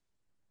like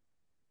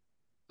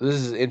this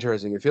is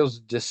interesting. It feels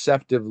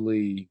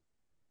deceptively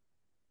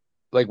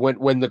like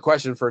when the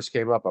question first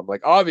came up, I'm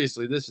like,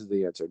 obviously this is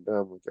the answer. No,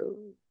 I'm like, oh.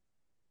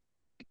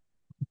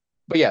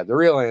 But yeah, the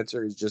real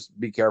answer is just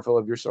be careful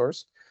of your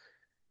source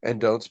and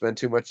don't spend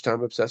too much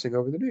time obsessing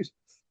over the news.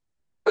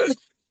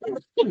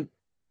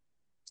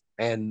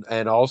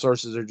 and all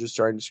sources are just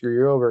trying to screw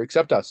you over,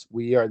 except us.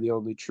 We are the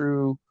only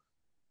true,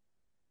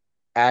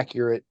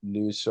 accurate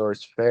news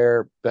source,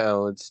 fair,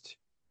 balanced,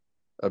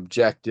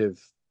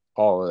 objective,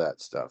 all of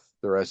that stuff.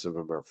 The rest of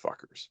them are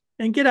fuckers.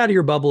 And get out of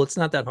your bubble. It's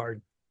not that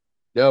hard.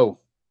 No.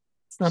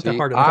 It's not See, that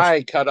hard enough.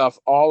 I cut off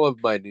all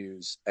of my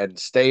news and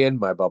stay in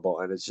my bubble,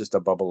 and it's just a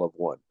bubble of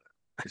one.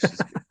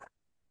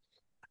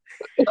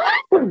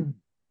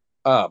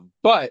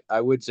 But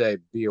I would say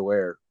be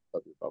aware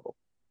of your bubble.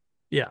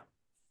 Yeah.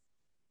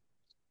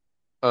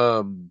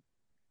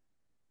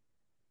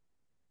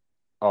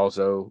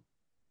 Also,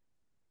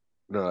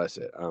 no, that's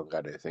it. I don't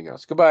got anything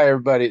else. Goodbye,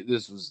 everybody.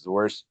 This was the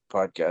worst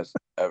podcast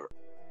ever.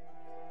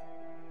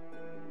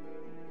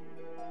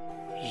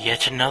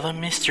 Yet another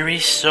mystery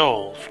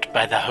solved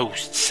by the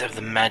hosts of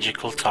the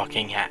Magical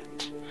Talking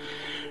Hat.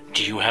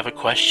 Do you have a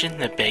question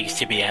that begs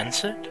to be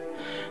answered?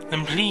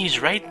 Then please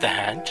write the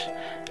hat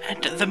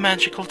at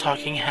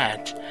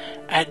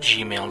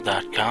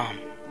themagicaltalkinghat@gmail.com.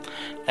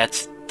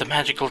 That's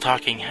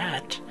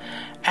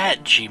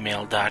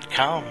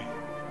themagicaltalkinghat@gmail.com.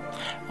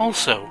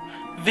 Also,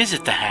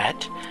 visit the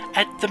hat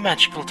at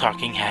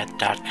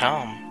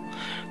themagicaltalkinghat.com.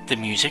 The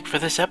music for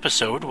this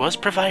episode was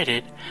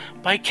provided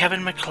by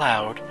Kevin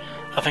MacLeod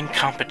of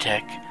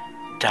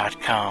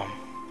Incompetech.com.